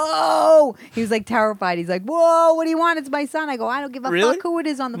like, whoa. He was like terrified. He's like, whoa, what do you want? It's my son. I go, I don't give a Really? fuck who it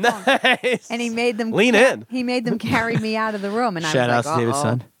is on the phone. Nice. And he made them Lean in. He made them carry me out of the room, and Shout I out was to like, David's "Uh-oh."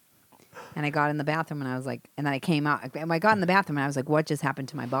 son. And I got in the bathroom, and I was like, and then I came out. And I got in the bathroom, and I was like, what just happened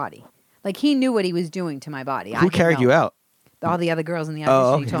to my body? Like he knew what he was doing to my body. Who carried you out? All the other girls in the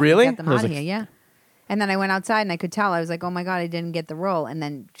Oh, audition. He okay. told Really? me to get them I was out of like- here. Yeah. And then I went outside and I could tell. I was like, oh my God, I didn't get the role. And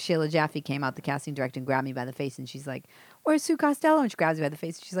then Sheila Jaffe came out, the casting director, and grabbed me by the face. And she's like, where's Sue Costello? And she grabs me by the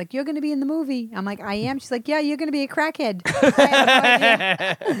face. She's like, you're going to be in the movie. I'm like, I am. She's like, yeah, you're going to be a crackhead. I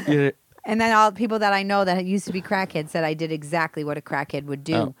had no idea. Yeah. And then all the people that I know that used to be crackheads said I did exactly what a crackhead would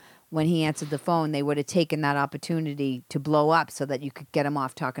do. Oh. When he answered the phone, they would have taken that opportunity to blow up so that you could get him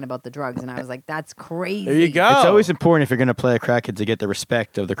off talking about the drugs. And I was like, that's crazy. There you go. It's always important if you're going to play a crackhead to get the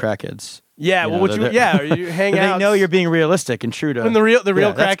respect of the crackheads. Yeah. You Well, know, what you, they're- yeah. Or you hang They out. know you're being realistic and true to. When the real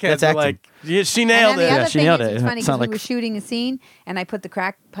Yeah, that's crackheads are acting. like, yeah, she And nailed then the it. other she thing nailed is, it. it's funny It's because not we like- were shooting a scene and I put the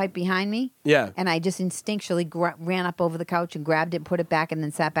crack pipe behind me. Yeah. And I just instinctually ran up over the couch and grabbed it, put it back, and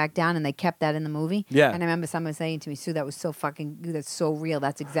then sat back down. And they kept that in the movie. Yeah. And I remember someone saying to me, Sue, that was so fucking, that's so real.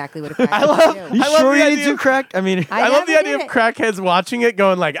 That's exactly what a crackhead I love- would do. You I love sure the you idea didn't do of- crack? I mean, I I love the never idea did of it. crackheads watching it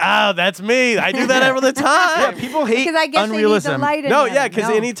going like, oh, that's me. I do that all the time. people hate Because I guess unrealism. they need the light in No, them. yeah, because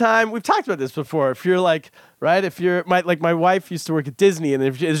No. anytime we've talked about this before, if you're like, right, if you're my wife used to work at Disney, and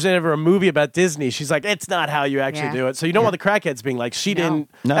if there's ever a movie about Disney, she's like, it's not how you actually Yeah. do it. So you don't want the crackheads being like, she No.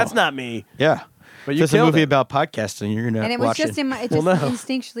 didn't. No. That's not me. Yeah. But If you it's a killed movie it. about podcasting, you're gonna And it was watch just it. in my, it Well, just no.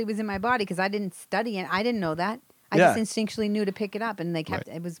 instinctually was in my body because I didn't study it. I didn't know that. I Yeah. just instinctually knew to pick it up, and they kept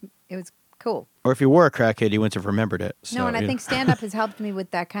it was cool. Or if you were a crackhead, you wouldn't have remembered it. So, No, and I think stand-up has helped me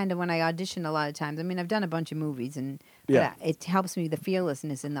with that kind of when I audition a lot of times. I mean, I've done a bunch of movies, but it helps me, the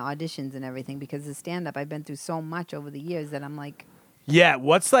fearlessness in the auditions and everything, because the stand-up, I've been through so much over the years that I'm like... Yeah,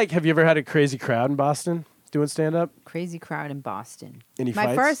 what's like, have you ever had a crazy crowd in Boston doing stand-up? Crazy crowd in Boston. Any my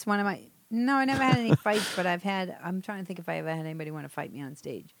fights? first one of my... No, I never had any fights, but I'm trying to think if I ever had anybody want to fight me on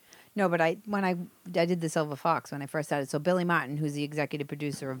stage. No, but when I did the Silver Fox when I first started. So Billy Martin, who's the executive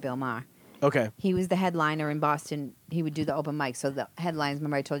producer of Bill Maher, Okay. he was the headliner in Boston. He would do the open mics. So the headlines,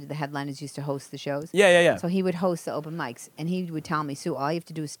 remember I told you the headliners used to host the shows? Yeah. So he would host the open mics, and he would tell me, Sue, all you have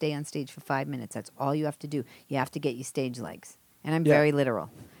to do is stay on stage for 5 minutes. That's all you have to do. You have to get your stage legs. And I'm very literal.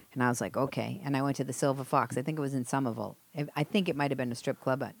 And I was like, okay. And I went to the Silver Fox. I think it was in Somerville. I think it might have been a strip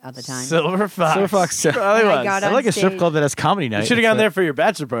club at the time. Silver Fox. Silver Fox. Probably was. got I on like a strip stage. club that has comedy night. You should have gone there for your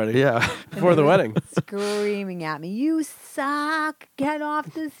bachelor party. Yeah. Before the wedding. Screaming at me, you suck, get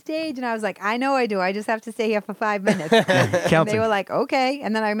off the stage. And I was like, I know I do. I just have to stay here for 5 minutes. And Counting. they were like, okay.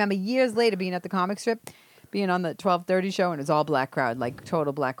 And then I remember years later being at the comic strip, being on the 12:30 show, and it was all black crowd, like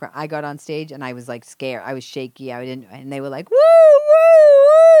total black crowd. I got on stage and I was like scared. I was shaky. And they were like, woo,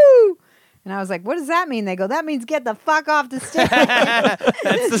 woo, woo. And I was like, what does that mean? They go, that means get the fuck off the stage.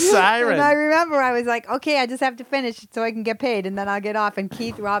 That's the siren. And I remember I was like, okay, I just have to finish so I can get paid, and then I'll get off. And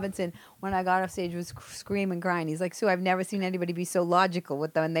Keith Robinson, when I got off stage, was screaming, crying. He's like, Sue, I've never seen anybody be so logical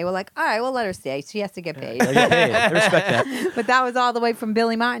with them. And they were like, all right, we'll let her stay. She has to get paid. I respect that. But that was all the way from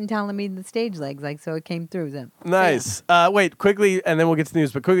Billy Martin telling me the stage legs, like, so it came through. So, Nice. Wait, quickly, and then we'll get to the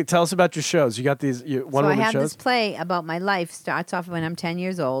news. But quickly, tell us about your shows. You got these So I one-woman have shows? this play about my life. Starts off when I'm 10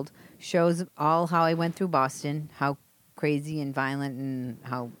 years old. Shows all how I went through Boston, how crazy and violent and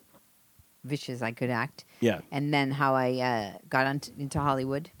how vicious I could act. Yeah. And then how I got into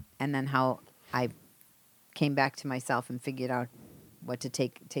Hollywood, and then how I came back to myself and figured out what to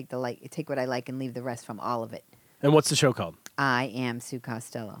take what I like and leave the rest from all of it. And what's the show called? I am Sue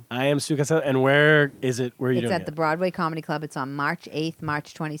Costello. I am Sue Costello. And where is it? Where are you It's doing at it? the Broadway Comedy Club. It's on March 8th,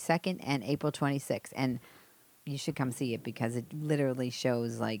 March 22nd, and April 26th. And you should come see it because it literally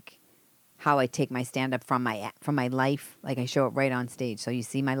shows like how I take my stand-up from my life. Like I show it right on stage. So you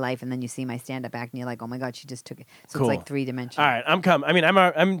see my life and then you see my stand-up act and you're like, oh my God, she just took it. So Cool. it's like three-dimensional. All right, I'm coming. I mean,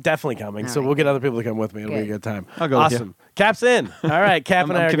 I'm definitely coming. All So right. we'll get other people to come with me. It'll be a Good. good time. I'll go with you. Awesome. Cap's in. All right, Cap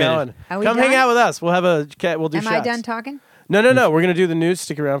and I I'm are committed. going. Are we Come hang done? out with us. We'll have we'll do Am shots. I done talking? No. We're gonna do the news.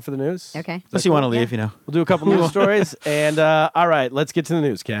 Stick around for the news. Okay. Unless you want to Yeah. leave, you know. We'll do a couple news stories. And all right, let's get to the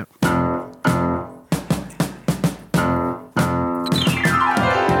news, Cap.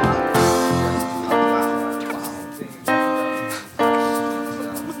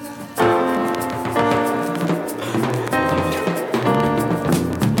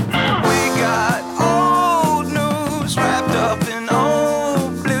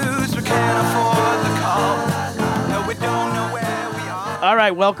 All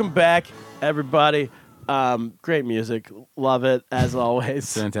right, welcome back, everybody. Great music. Love it, as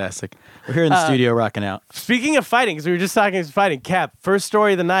always. Fantastic. We're here in the studio rocking out. Speaking of fighting, because we were just talking about fighting, Cap, first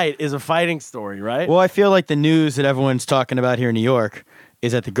story of the night is a fighting story, right? Well, I feel like the news that everyone's talking about here in New York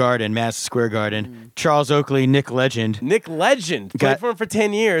is at the Garden, Madison Square Garden. Charles Oakley, Nick Legend. Nick Legend, played for him for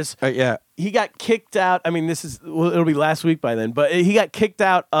 10 years. Yeah. He got kicked out. I mean, it'll be last week by then, but he got kicked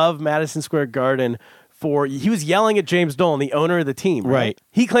out of Madison Square Garden he was yelling at James Dolan, the owner of the team, Right.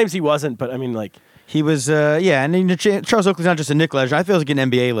 He claims he wasn't, but I mean, like... He was, and then Charles Oakley's not just a Nick legend. I feel like an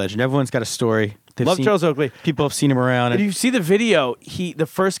NBA legend. Everyone's got a story. Love Charles Oakley. People have seen him around. Did you see the video? The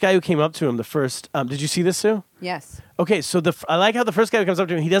first guy who came up to him, did you see this, Sue? Yes. Okay, so I like how the first guy who comes up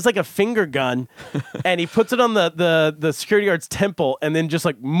to him, he does like a finger gun, and he puts it on the security guard's temple, and then just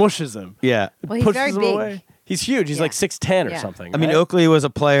like mushes him. Yeah. Well, he's pushes very him big. away. He's huge. He's Yeah. like 6'10" or Yeah. something. I mean, right? Oakley was a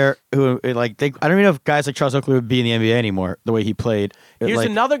player who, I don't even know if guys like Charles Oakley would be in the NBA anymore, the way he played. Here's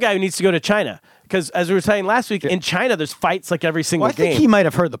another guy who needs to go to China. Because as we were saying last week, in China, there's fights like every single Well, I think game. he might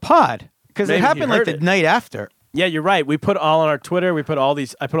have heard the pod because it Maybe he happened like heard the it. night after. Yeah, you're right. We put all on our Twitter. I put all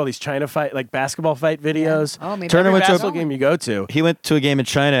these China fight, like basketball fight videos. Oh, maybe Turner Every went to a- basketball game you go to. He went to a game in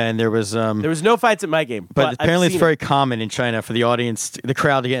China and there was There was no fights at my game, but I've apparently it's seen very it. common in China for the audience, the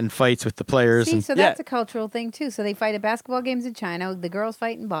crowd to get in fights with the players. See, And so that's a cultural thing too. So they fight at basketball games in China. The girls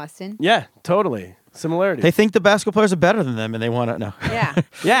fight in Boston. Yeah, totally. Similarities. they think the basketball players are better than them and they want to know. Yeah. yeah,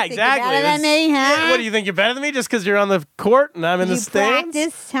 Think you're exactly. better than me, huh? Yeah, what do you think? You're better than me just because you're on the court and I'm in the You stands?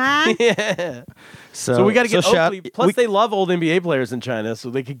 practice, huh? Yeah. So we got to get shout- Oakley. Plus, they love old NBA players in China, so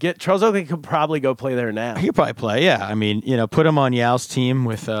they could get Charles Oakley could probably go play there now. He could probably play, yeah. I mean, put him on Yao's team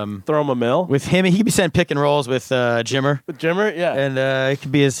with Throw him a mill him. He'd be sending pick and rolls with Jimmer, with Jimmer. Yeah, and it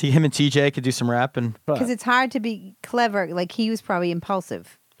could be him and TJ could do some rap and. Because it's hard to be clever. Like he was probably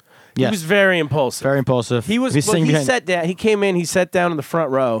impulsive. He was very impulsive. Very impulsive. He was. He's Well, sitting he behind- sat down. He came in. He sat down in the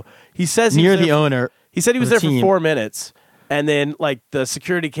front row. He says he near was there the owner. He said he was of there the for team. 4 minutes, and then like the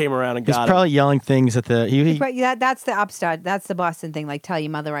security came around and He's got probably him. yelling things at the. But yeah, that's the upstart. That's the Boston thing. Like, tell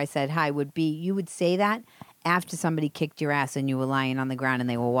your mother I said hi would be, you would say that after somebody kicked your ass and you were lying on the ground and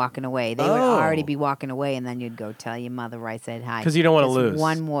they were walking away. They would already be walking away, and then you'd go tell your mother I said hi. 'Cause you don't wanna Just lose.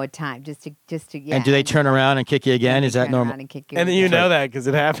 one more time, just to yeah. And do they turn around and kick you again? Then Is they that turn normal? around And, kick you And then you again. know that because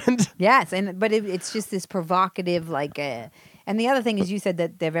it happened. Yes, but it's just this provocative, like. And the other thing is, you said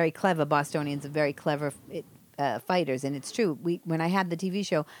that they're very clever. Bostonians are very clever fighters, and it's true. When I had the TV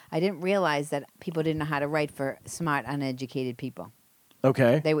show, I didn't realize that people didn't know how to write for smart, uneducated people.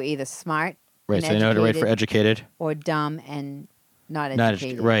 Okay. They were either smart, Right, so they know how to write for uneducated, educated. or dumb and not Not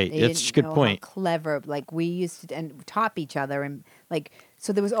educated. right. They It's a didn't good know how point. clever, like we used to, and top each other, and like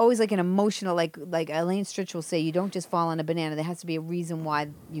so there was always like an emotional, like Elaine Stritch will say, you don't just fall on a banana. There has to be a reason why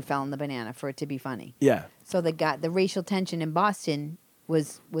you fell on the banana for it to be funny. Yeah. So the racial tension in Boston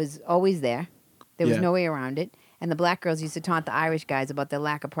was always there. There was Yeah. no way around it. And the black girls used to taunt the Irish guys about their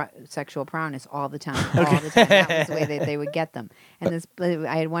lack of sexual prowess all the time. All the time. That was the way they would get them. And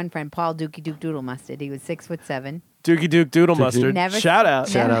I had one friend, Paul Dookie Duke Doodle Mustard. He was 6'7". Dookie Duke Doodle Mustard. Never, Shout out.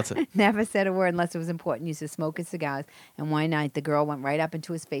 Never said a word unless it was important. Used to smoke his cigars. And one night, the girl went right up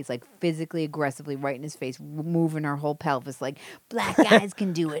into his face, like physically, aggressively, right in his face, moving her whole pelvis, like, black guys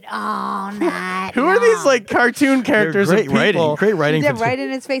can do it all night. Who are these like cartoon characters Great of people? writing. Great writing. She did for- right in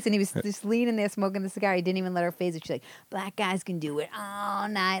his face, and he was just leaning there smoking the cigar. He didn't even let her phase it. She's like, black guys can do it all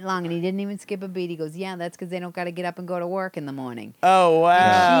night long. And he didn't even skip a beat. He goes, yeah, that's because they don't got to get up and go to work in the morning. Oh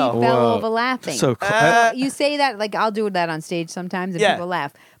wow. She fell Whoa. over laughing. So cool. You say that, like, I'll do that on stage sometimes, and Yeah. people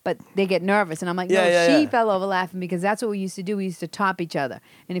laugh. But they get nervous, and I'm like, no, Yeah, she yeah. fell over laughing because that's what we used to do. We used to top each other.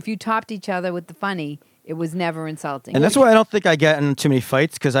 And if you topped each other with the funny, it was never insulting. And that's why I don't think I get in too many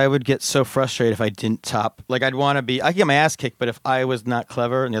fights, because I would get so frustrated if I didn't top. Like, I'd want to be, I could get my ass kicked, but if I was not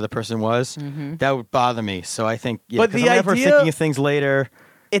clever and the other person was, that would bother me. So I think, yeah, But because the I'm never idea- thinking of things later.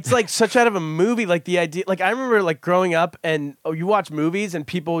 It's like such out of a movie. Like the idea, like I remember like growing up and you watch movies and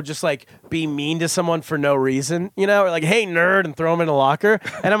people would just like be mean to someone for no reason, you know, or like, hey, nerd, and throw them in a locker.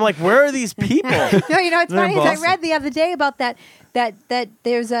 And I'm like, where are these people? No, you know, it's They're funny. in Is I Boston. read the other day about that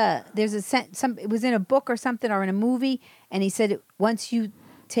there's a it was in a book or something or in a movie, and he said once you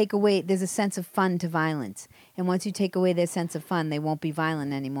take away, there's a sense of fun to violence, and once you take away their sense of fun, they won't be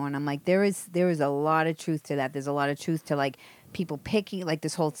violent anymore. And I'm like, there is a lot of truth to that. There's a lot of truth to like people picking, like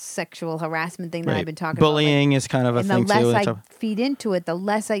this whole sexual harassment thing that I've been talking about. Bullying is kind of a And thing the too. less I feed into it, the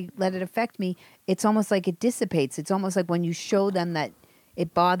less I let it affect me. It's almost like it dissipates. It's almost like when you show them that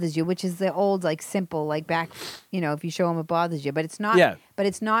it bothers you, which is the old, like, simple, like back, you know, if you show them it bothers you. But it's not, Yeah. but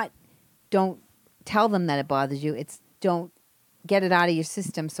it's not, don't tell them that it bothers you. It's don't get it out of your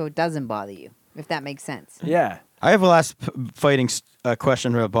system so it doesn't bother you, if that makes sense. Yeah. I have a last fighting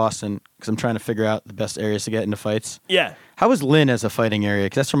question about Boston, because I'm trying to figure out the best areas to get into fights. Yeah. How is Lynn as a fighting area?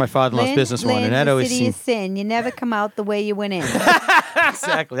 Because that's where my father-in-law's business one, and that the always city seemed is sin. You never come out the way you went in.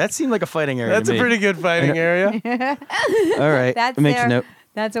 exactly. That seemed like a fighting area. That's to a me. pretty good fighting area. All right, That's it makes their- a note.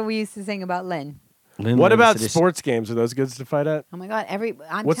 That's what we used to sing about Lynn. Lynn, What Lynn about City. sports games? Are those good to fight at? Oh my God!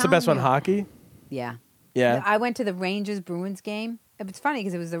 What's the telling best one? you. Hockey? Yeah. Yeah. I went to the Rangers Bruins game. It's funny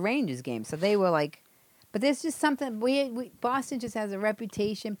because it was the Rangers game, so they were like, but there's just something. Boston just has a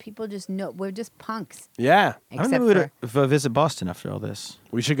reputation. People just know we're just punks. Yeah. I don't Except know who for to visit Boston after all this.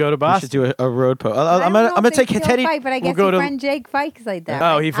 We should go to We Boston. should do a road post. I I'm don't know gonna if they take still Teddy. Fight, but I We'll guess go your to- friend Jake fights like that.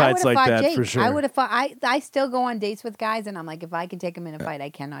 Oh, he I fights would've like fought that Jake. for sure. I would have fought. I still go on dates with guys, and I'm like, if I can take them in a fight, I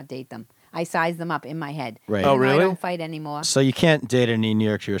cannot date them. I size them up in my head. Right. Oh, Even though really? I don't fight anymore. So you can't date any New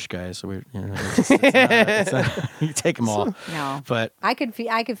York Jewish guys. So we're, you know, it's not, you take them all. No, But I could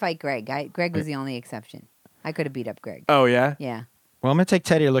fight Greg. Greg was the only exception. I could have beat up Greg. Oh, yeah? Yeah. well, I'm gonna take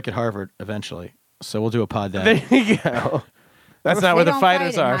Teddy to look at Harvard eventually. So we'll do a pod then. There you go. That's not where They the don't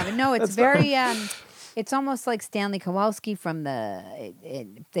fighters fight in are. Harvard. No, it's very. It's almost like Stanley Kowalski from the.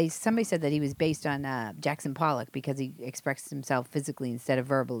 Somebody said that he was based on Jackson Pollock because he expressed himself physically instead of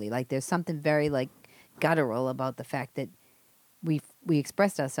verbally. Like there's something very like guttural about the fact that we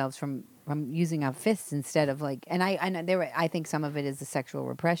expressed ourselves from using our fists instead of like. And I think some of it is the sexual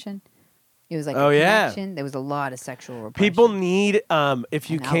repression. It was like Oh, a yeah. connection. There was a lot of sexual repression. People need, if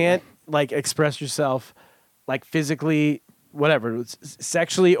you An can't outlet. like express yourself like physically, whatever,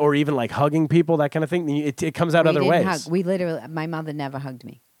 sexually, or even like hugging people, that kind of thing, it comes out we other didn't ways. hug. We literally. My mother never hugged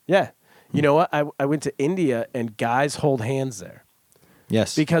me. Yeah. You know what? I went to India and guys hold hands there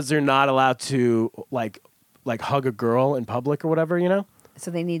Yes. because they're not allowed to like hug a girl in public or whatever, you know? So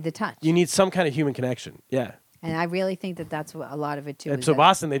they need the touch. You need some kind of human connection. Yeah. And I really think that that's what a lot of it too. And is so that-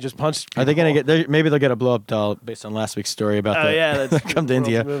 Boston, they just punched. Are they going people. to get? Maybe they'll get a blow up doll based on last week's story about Oh the yeah, that's come to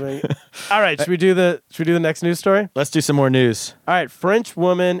India. All right, should we do the next news story? Let's do some more news. All right, French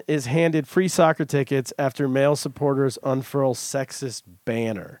woman is handed free soccer tickets after male supporters unfurl sexist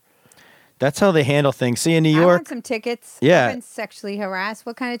banner. That's how they handle things. See, in New I York, want some tickets. Yeah. I've been sexually harassed.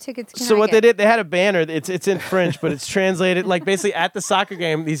 What kind of tickets can So I what get? they did, they had a banner. It's in French, but it's translated like basically at the soccer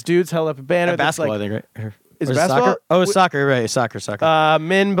game. These dudes held up a banner. that's basketball, like, I think, right? Is Or basketball? soccer? Oh, it's soccer, right? Soccer.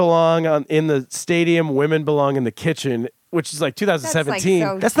 Men belong in the stadium. Women belong in the kitchen, which is like That's 2017.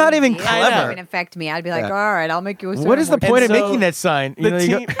 so That's not even cheesy. That doesn't clever. even affect me. I'd be like, Yeah. all right, I'll make you a What is the certain point of And so making that sign? The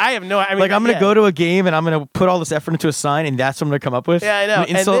you team, I have no. I mean, like I'm going to yeah. go to a game and I'm going to put all this effort into a sign, and that's what I'm going to come up with. Yeah, I know.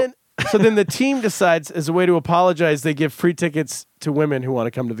 An insult? And then, so then the team decides, as a way to apologize, they give free tickets to women who want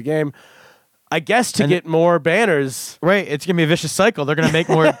to come to the game. I guess to And- get more banners. Right, it's gonna be a vicious cycle. They're gonna make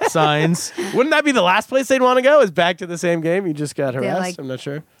more signs. Wouldn't that be the last place they'd want to go? Is back to the same game? You just got harassed. like- I'm not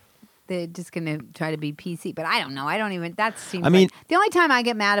sure. They're just going to try to be PC. But I don't know. I don't even, that seems I mean- like, the only time I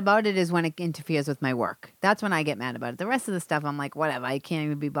get mad about it is when it interferes with my work. That's when I get mad about it. The rest of the stuff, I'm like, whatever, I can't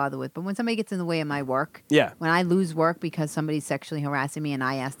even be bothered with. But when somebody gets in the way of my work, Yeah, when I lose work because somebody's sexually harassing me and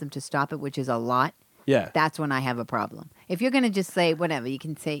I ask them to stop it, which is a lot, yeah. that's when I have a problem. If you're going to just say whatever, you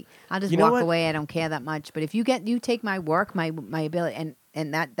can say, I'll just You know walk what? away. I don't care that much. But if you take my work, my ability,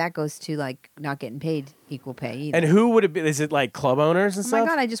 and that goes to like not getting paid equal pay either. And who would it be? Is it like club owners and Oh stuff? my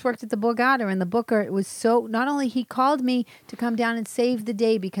God, I just worked at the Borgata, and the booker was so, not only he called me to come down and save the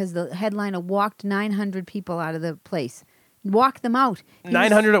day because the headliner walked 900 people out of the place. Walked them out. He was-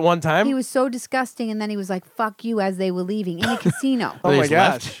 900 at one time? He was so disgusting, and then he was like, fuck you, as they were leaving in a casino. Oh They my just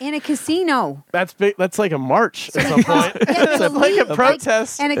left? gosh. In a casino. That's big. That's like a march at some point. Yeah, It's to like a leave,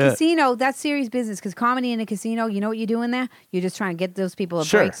 protest. And a casino, that's serious business because comedy in a casino, you know what you're doing there? You're just trying to get those people a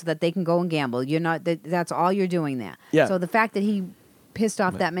Sure. break so that they can go and gamble. You're not. That's all you're doing there. Yeah. So the fact that he pissed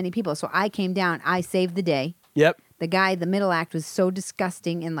off that many people, so I came down, I saved the day. Yep. The guy, the middle act, was so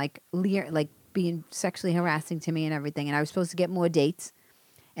disgusting and like being sexually harassing to me and everything. And I was supposed to get more dates.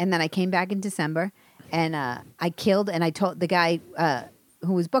 And then I came back in December, and I killed. And I told the guy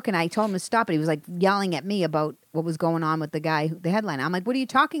who was booking, I told him to stop it. He was like yelling at me about what was going on with the guy, the headliner. I'm like, what are you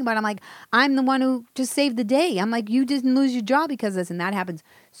talking about? I'm like, I'm the one who just saved the day. I'm like, you didn't lose your job because of this. And that happens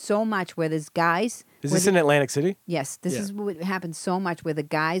so much where there's guys. Is where this in Atlantic City? Yes, this Yeah. is what happens so much where the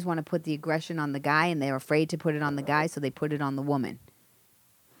guys want to put the aggression on the guy and they're afraid to put it on the guy, so they put it on the woman.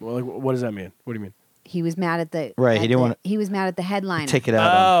 Well, like, what does that mean? What do you mean? He was mad at the Right, he didn't wanna he was mad at the headliner. Take it out.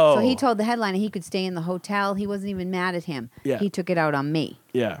 on- Oh. So he told the headliner he could stay in the hotel. He wasn't even mad at him. Yeah. He took it out on me.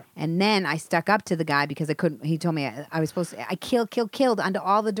 Yeah. And then I stuck up to the guy because I couldn't. He told me I was supposed to. I killed under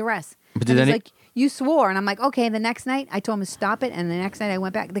all the duress. But And did he's any- like, you swore, and I'm like, okay. The next night I told him to stop it, and the next night I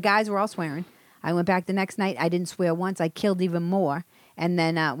went back. The guys were all swearing. I went back the next night. I didn't swear once. I killed even more. And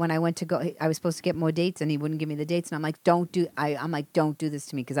then when I went to go, I was supposed to get more dates, and he wouldn't give me the dates. And I'm like, don't do this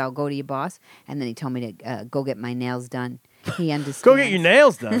to me because I'll go to your boss. And then he told me to go get my nails done. He understands. Go get your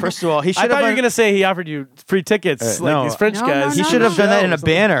nails done. First of all, he I should thought you were have. going to say he offered you free tickets like no. these French No, guys. He no, should have done that in a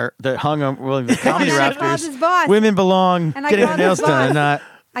Something. banner that hung on the comedy And then I called rafters. his boss. Women belong And I getting their called nails his done, boss. not.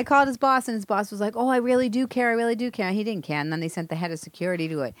 I called his boss, and his boss was like, "Oh, I really do care. I really do care." He didn't care, and then they sent the head of security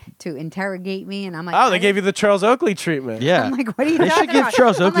to interrogate me, and I'm like, Oh, they gave you the Charles Oakley treatment. Yeah. I'm like, what are you They talking should give about?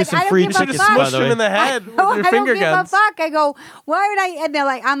 Charles I'm Oakley like, some I don't free give a tickets, fuck. by Smushed the him way. in the head No, with your I finger don't give guns. a fuck. I go, why would I? And they're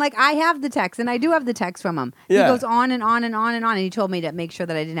like, I'm like, I have the text, and I do have the text from him. Yeah. He goes on and on and on and on, and he told me to make sure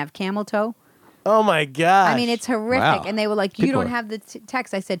that I didn't have camel toe. Oh my god! I mean, it's horrific. Wow. And they were like, you People don't are- have the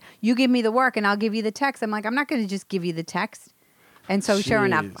text. I said, you give me the work, and I'll give you the text. I'm like, I'm not going to just give you the text. And so, sure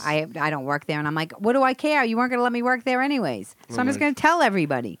enough, Jeez. I don't work there, and I'm like, what do I care? You weren't going to let me work there anyways, so I'm just going to tell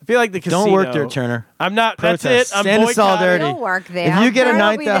everybody. I feel like the casino. Don't work there, Turner. I'm not. Protest. That's it. I'm Stand in boycotting. solidarity. Don't work there. If you get a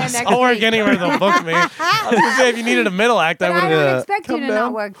I'll be there 9,000 next I'll work week. anywhere they'll book me. I was gonna say if you needed a middle act, But I would I have. don't expect you come to down.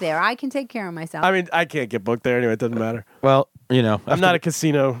 not work there. I can take care of myself. I mean, I can't get booked there anyway. It doesn't matter. Well, you know, I'm not a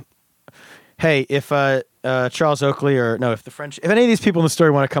casino. Hey, if Charles Oakley or no, if any of these people in the story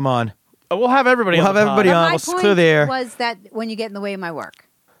want to come on, We'll have everybody. We'll on have the pod. everybody But on. my We'll point clear the air. was that when you get in the way of my work.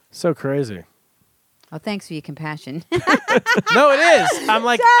 So crazy. Oh, thanks for your compassion. No, it is. I'm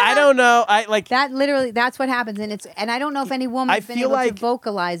like, I don't know. I like. That literally, that's what happens, and I don't know if any I woman's been feel able like- to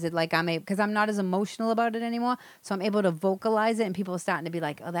vocalize it like I'm able, because I'm not as emotional about it anymore. So I'm able to vocalize it, and people are starting to be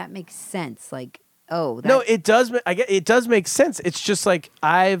like, "Oh, that makes sense." Like, oh, No, that's- it does. I get it does make sense. It's just like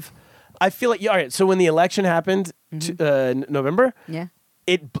I feel like all right. So when the election happened, November, yeah.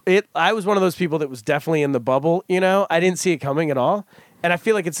 I was one of those people that was definitely in the bubble. You know, I didn't see it coming at all, and I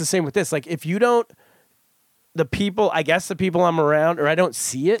feel like it's the same with this. Like if you don't, the people, I guess the people I'm around, or I don't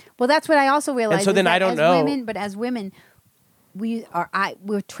see it. Well, that's what I also realized. And so then I don't know. As women,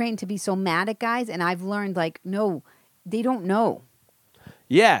 we're trained to be so mad at guys, and I've learned no, they don't know.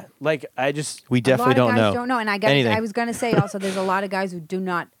 Yeah, like we definitely don't know. Don't know, and I was going to say also, there's a lot of guys who do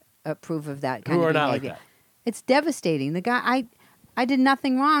not approve of that kind of behavior. Not like that. It's devastating. The guy, I did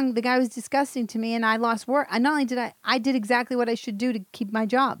nothing wrong. The guy was disgusting to me, and I lost work. And not only did I did exactly what I should do to keep my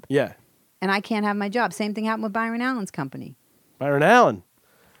job. Yeah. And I can't have my job. Same thing happened with Byron Allen's company. Byron Allen.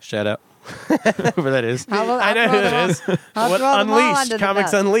 Shout out. Whoever that is. I know who it is. Unleashed.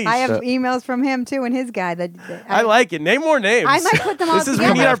 Comics Unleashed. I have emails from him, too, and his guy. I like it. Name more names. I might put them all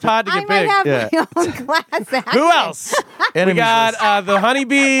together. We need our pod to get big. I might have my own class action. Who else? We got the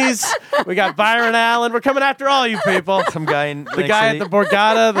Honeybees. We got Byron Allen. We're coming after all you people. Some guy in the guy at the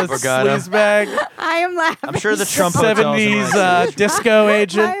Borgata, the sleazebag. I am laughing. I'm sure the Trump 70s disco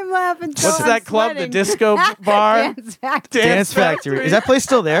agent. I am laughing. What's that club? The disco bar? Dance Factory. Is that place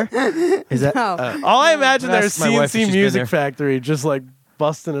still there? Is that? No. All I imagine there is CNC Music there. Factory, just like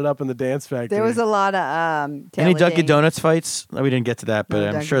busting it up in the Dance Factory. There was a lot of any Dunkin' Donuts fights? We didn't get to that, but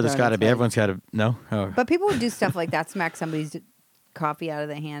I'm Dunkin' sure there's got to be. Donuts Everyone's got to know. Oh. But people would do stuff like that, smack somebody's coffee out of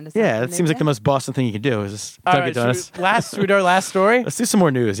their hand. Or yeah, it seems like the most Boston thing you can do is just Dunkin' Donuts. Should we do our last story? Let's do some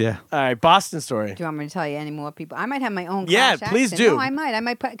more news. Yeah. All right, Boston story. Do you want me to tell you any more people? I might have my own. Yeah, clash please action. do. No, I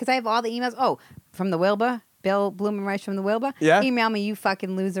might put because I have all the emails. Oh, from the Wilbur. Bill Blumenreich from the Wilbur. Yeah. Email me, you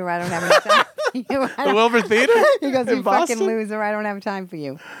fucking loser. I don't have any time for you. The Wilbur Theater? He goes, in you Boston? fucking loser. I don't have time for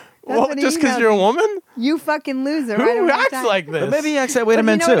you. Well, just because you're a woman? You fucking loser. Who acts like this? But maybe he acts that way to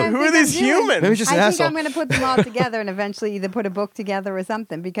men too. Who are these humans? Maybe just an I asshole. think I'm going to put them all together and eventually either put a book together or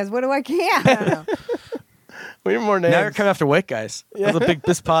something because what do I care? I don't know. We need more names. Now you're coming after white guys. Yeah.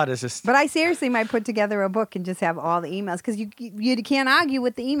 This pod is just. But I seriously might put together a book and just have all the emails because you can't argue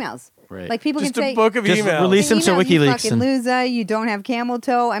with the emails. Right. Like people just can say, a book of just emails. release them to you WikiLeaks. fucking loser, you don't have camel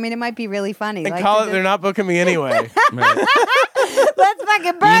toe. I mean, it might be really funny. And like, call it, they're not booking me anyway. Right. Let's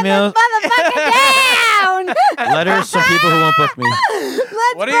fucking burn Email. this motherfucker down. Letters from people who won't book me.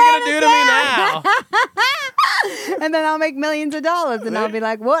 What are you going to do to me now? And then I'll make millions of dollars and I'll be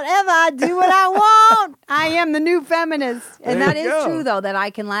like, whatever, I do what I want. I am the new feminist. And There that you is go. true, though, that I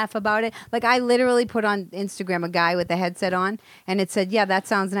can laugh about it. Like, I literally put on Instagram a guy with a headset on and it said, yeah, that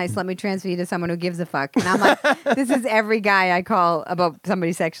sounds nice. Let me transfer you to someone who gives a fuck. And I'm like, this is every guy I call about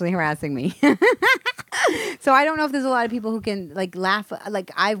somebody sexually harassing me. So I don't know if there's a lot of people who can, like, laugh.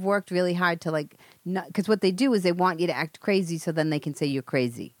 Like, I've worked really hard to, like, because what they do is they want you to act crazy so then they can say you're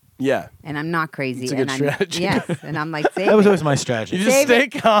crazy. Yeah. And I'm not crazy. It's a good and strategy. Yes. And I'm like, That was always my strategy. You just Save stay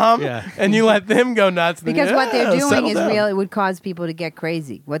calm Yeah. and you let them go nuts. because then, what they're doing settle is down. real. It would cause people to get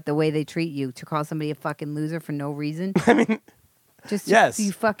crazy. What the way they treat you, to call somebody a fucking loser for no reason. I mean, Just yes.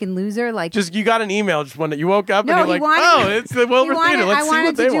 you fucking loser. Like just you got an email just one that you woke up no, and you're like, oh, it's the Wilbur Theater. Let's I see wanted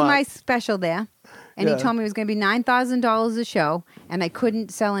what to they do want. my special there. And Yeah. he told me it was going to be $9,000 a show, and I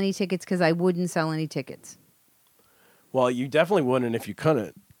couldn't sell any tickets because I wouldn't sell any tickets. Well, you definitely wouldn't if you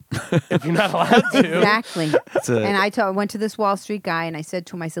couldn't. If you're not allowed to. Exactly. a- And I went to this Wall Street guy, and I said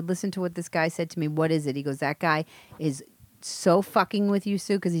to him, I said, listen to what this guy said to me. What is it? He goes, that guy is so fucking with you,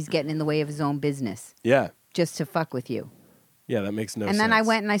 Sue, because he's getting in the way of his own business Yeah. just to fuck with you. Yeah, that makes no sense. And then I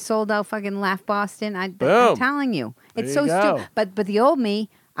went and I sold out fucking Laugh Boston. I'm Boom. telling you. It's There so you go. stupid. But the old me,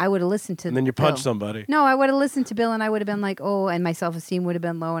 I would have listened to And then you Bill. punch somebody. No, I would have listened to Bill and I would have been like, oh, and my self-esteem would have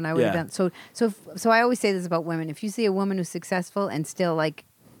been low and I would have Yeah. been. So I always say this about women. If you see a woman who's successful and still like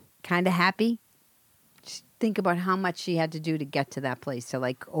kind of happy, just think about how much she had to do to get to that place, to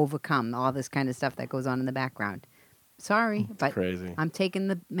like overcome all this kind of stuff that goes on in the background. Sorry, but crazy. I'm taking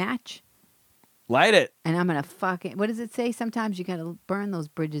the match. Light it. And I'm going to fucking, what does it say? Sometimes you got to burn those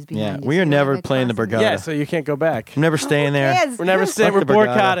bridges Yeah, behind you. we are so you don't never have to playing the cross them. Borgata. Yeah, so you can't go back. I'm never staying there. Yes. We're never staying. We're Fuck the Borgata.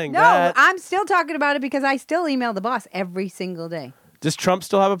 boycotting. No, that. I'm still talking about it because I still email the boss every single day. Does Trump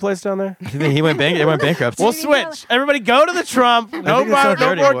still have a place down there? He went bankrupt. We'll switch. Everybody go to the Trump. No think it's so bar,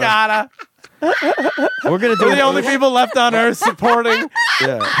 no dirty, boy. Borgata. We're gonna do We're the only people left on earth supporting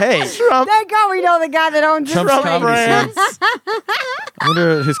Yeah. Hey, Trump. Thank God we know the guy that owns Trump's Trump comedy brands. scene. I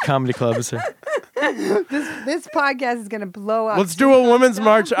wonder whose comedy club is here. This podcast is going to blow up. Let's do a women's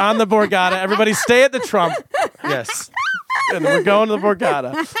march on the Borgata. Everybody stay at the Trump. Yes. And we're going to the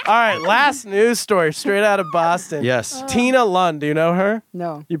Borgata. All right, last news story straight out of Boston. Yes. Tina Lund, do you know her?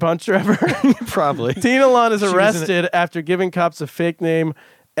 No. You punched her ever? Probably. Tina Lund is was in arrested after giving cops a fake name,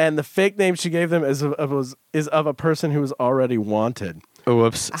 and the fake name she gave them is of a person who was already wanted. Oh,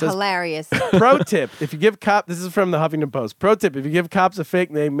 whoops. Hilarious. Pro tip, if you give this is from the Huffington Post. Pro tip, if you give cops a fake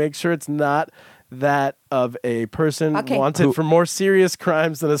name, make sure it's not that of a person Okay. wanted for more serious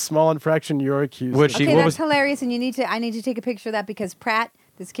crimes than a small infraction you're accused Would of. she- Okay, what that's was- hilarious, and I need to take a picture of that because Pratt,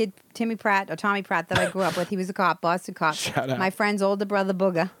 this kid, Tommy Pratt that I grew up with, he was a cop, Boston cop. Shout out. My friend's older brother,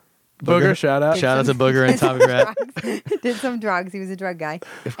 Booger, Booger, shout out. Shout out to Booger and Tommy Pratt. did some drugs. He was a drug guy.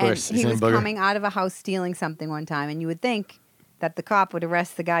 Of course, And his he name was Booger. coming out of a house stealing something one time, and you would think that the cop would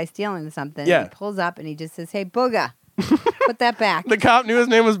arrest the guy stealing something. Yeah. He pulls up and he just says, "Hey, Booger, put that back." The cop knew his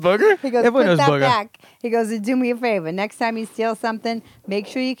name was Booger? He goes, Everyone "Put knows that Booger." back." He goes, "Do me a favor. Next time you steal something, make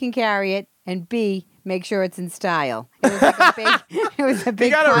sure you can carry it, and B, make sure it's in style." It was like a big. It was a He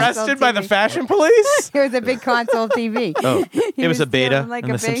big. got console arrested by the TV. fashion police? It was a big console TV. Oh, He it was a beta stealing like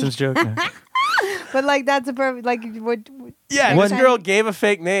in a the big- Simpsons joke. Yeah. But like that's a perfect like what. Yeah, next this time- girl gave a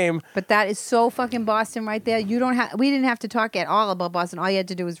fake name. But that is so fucking Boston right there. You don't have. We didn't have to talk at all about Boston. All you had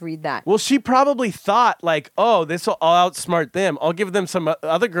to do was read that. Well, she probably thought, like, oh, this will outsmart them. I'll give them some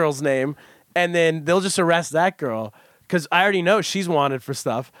other girl's name, and then they'll just arrest that girl. Because I already know she's wanted for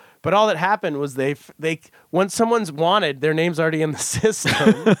stuff. But all that happened was they when someone's wanted, their name's already in the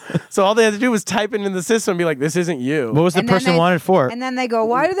system. So all they had to do was type it in the system and be like, this isn't you. What was the And then person they- wanted for? And then they go,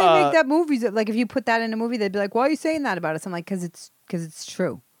 "Why do they make that movie?" Like if you put that in a movie, they'd be like, "Why are you saying that about us?" I'm like, "Cause it's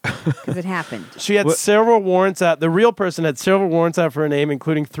true, because it happened." She had several warrants out. The real person had several warrants out for her name,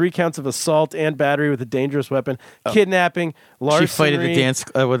 including 3 counts of assault and battery with a dangerous weapon, kidnapping, larceny, She fighted the dance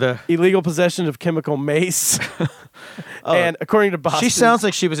with a. illegal possession of chemical mace. And according to Boston, She sounds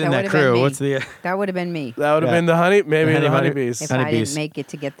like she was in That that would've been crew. me. What's the? That would have been me that would have Yeah. been the maybe the Honey honeybees. if I Honeybees. didn't make it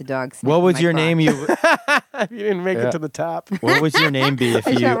to get the dogs. What was your name? You. You didn't make Yeah. it to the top. What would your name be if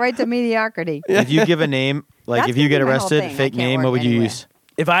I shot you? right to mediocrity. If you give a name, like That's if you get gonna be my whole arrested, thing. I fake can't name, work what would you anywhere. use?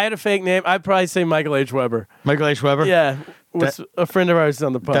 If I had a fake name, I'd probably say Michael H. Weber. Michael H. Weber. Yeah, was a friend of ours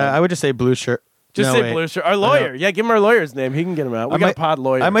on the pod. I would just say blue shirt. Just No, say wait. Blue Shirt. Our lawyer. Yeah, give him our lawyer's name. He can get him out. We I got might- a pod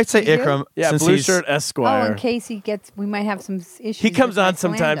lawyer. I might say You do? Ikram. Yeah, since Blue he's- Shirt Oh, Esquire. in case we might have some issues. He comes with my on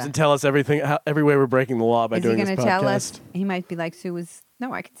sometimes slander. and tell us everything, every way we're breaking the law by Is he doing going this to podcast. tell us? He might be like, Sue was.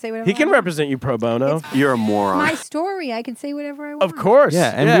 No, I can say whatever. He can I want. represent you pro bono. You're a moron. My story. I can say whatever I want. Of course.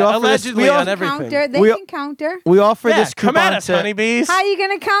 Yeah, and we offer this- allegedly we on offer- everything. Counter. They We- can counter. We offer Yeah, this come coupon at us, to. honeybees. How are you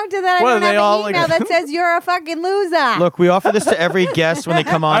going to counter that? I What, are don't they have all an email like- that says you're a fucking loser. Look, we offer this to every guest when they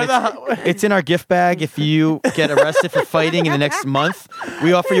come on. It's in our gift bag. If you get arrested for fighting in the next month,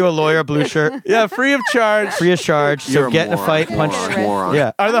 we offer you a lawyer, blue shirt, Yeah, free of charge. free of charge. So You're a get in a moron. fight, punch. Moron.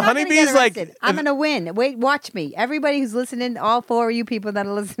 Yeah. Are the I'm not gonna honeybees get like? arrested. I'm going to win. Wait, watch me. Everybody who's listening, all 4 of you people that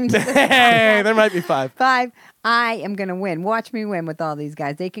are listening to this. Hey, there might be 5. 5. I am going to win. Watch me win with all these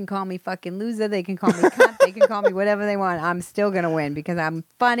guys. They can call me fucking loser. They can call me cunt. They can call me whatever they want. I'm still going to win because I'm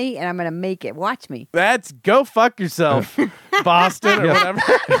funny and I'm going to make it. Watch me. That's go fuck yourself, Boston or whatever.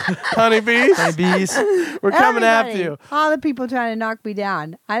 Honeybees, Bees. we're coming after Everybody. you. All the people trying to knock me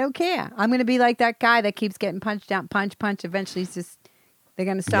down. I don't care. I'm going to be like that guy that keeps getting punched down, punch. Eventually, they're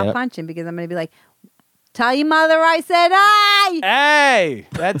going to stop Yep. punching because I'm going to be like, tell your mother I said hi. Hey,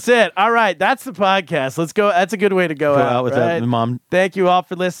 that's it. All right, that's the podcast. Let's go. That's a good way to go, Go out. out with right? the mom. Thank you all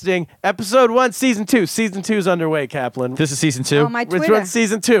for listening. Episode 1, Season 2. Season 2 is underway, Kaplan. This is season 2. Oh, my Which Twitter. one's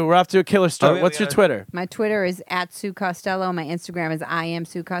Season 2? We're off to a killer start. Oh, yeah, What's we your gotta- Twitter? My Twitter is @Sue Costello. My Instagram is I am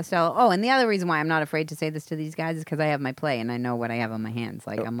Sue Costello. Oh, and the other reason why I'm not afraid to say this to these guys is because I have my play and I know what I have on my hands.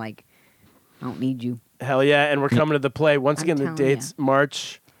 Like I'm like, I don't need you. Hell yeah, and we're coming to the play. Once I'm again, the telling dates,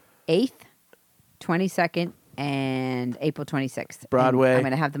 March 8th, 22nd, and April 26th. Broadway. And I'm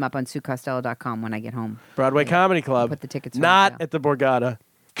going to have them up on SueCostello.com when I get home. Broadway Comedy Club. Put the tickets on Not sale. at the Borgata.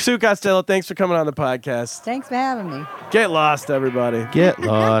 Sue Costello, thanks for coming on the podcast. Thanks for having me. Get lost, everybody. Get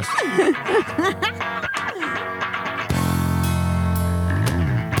lost.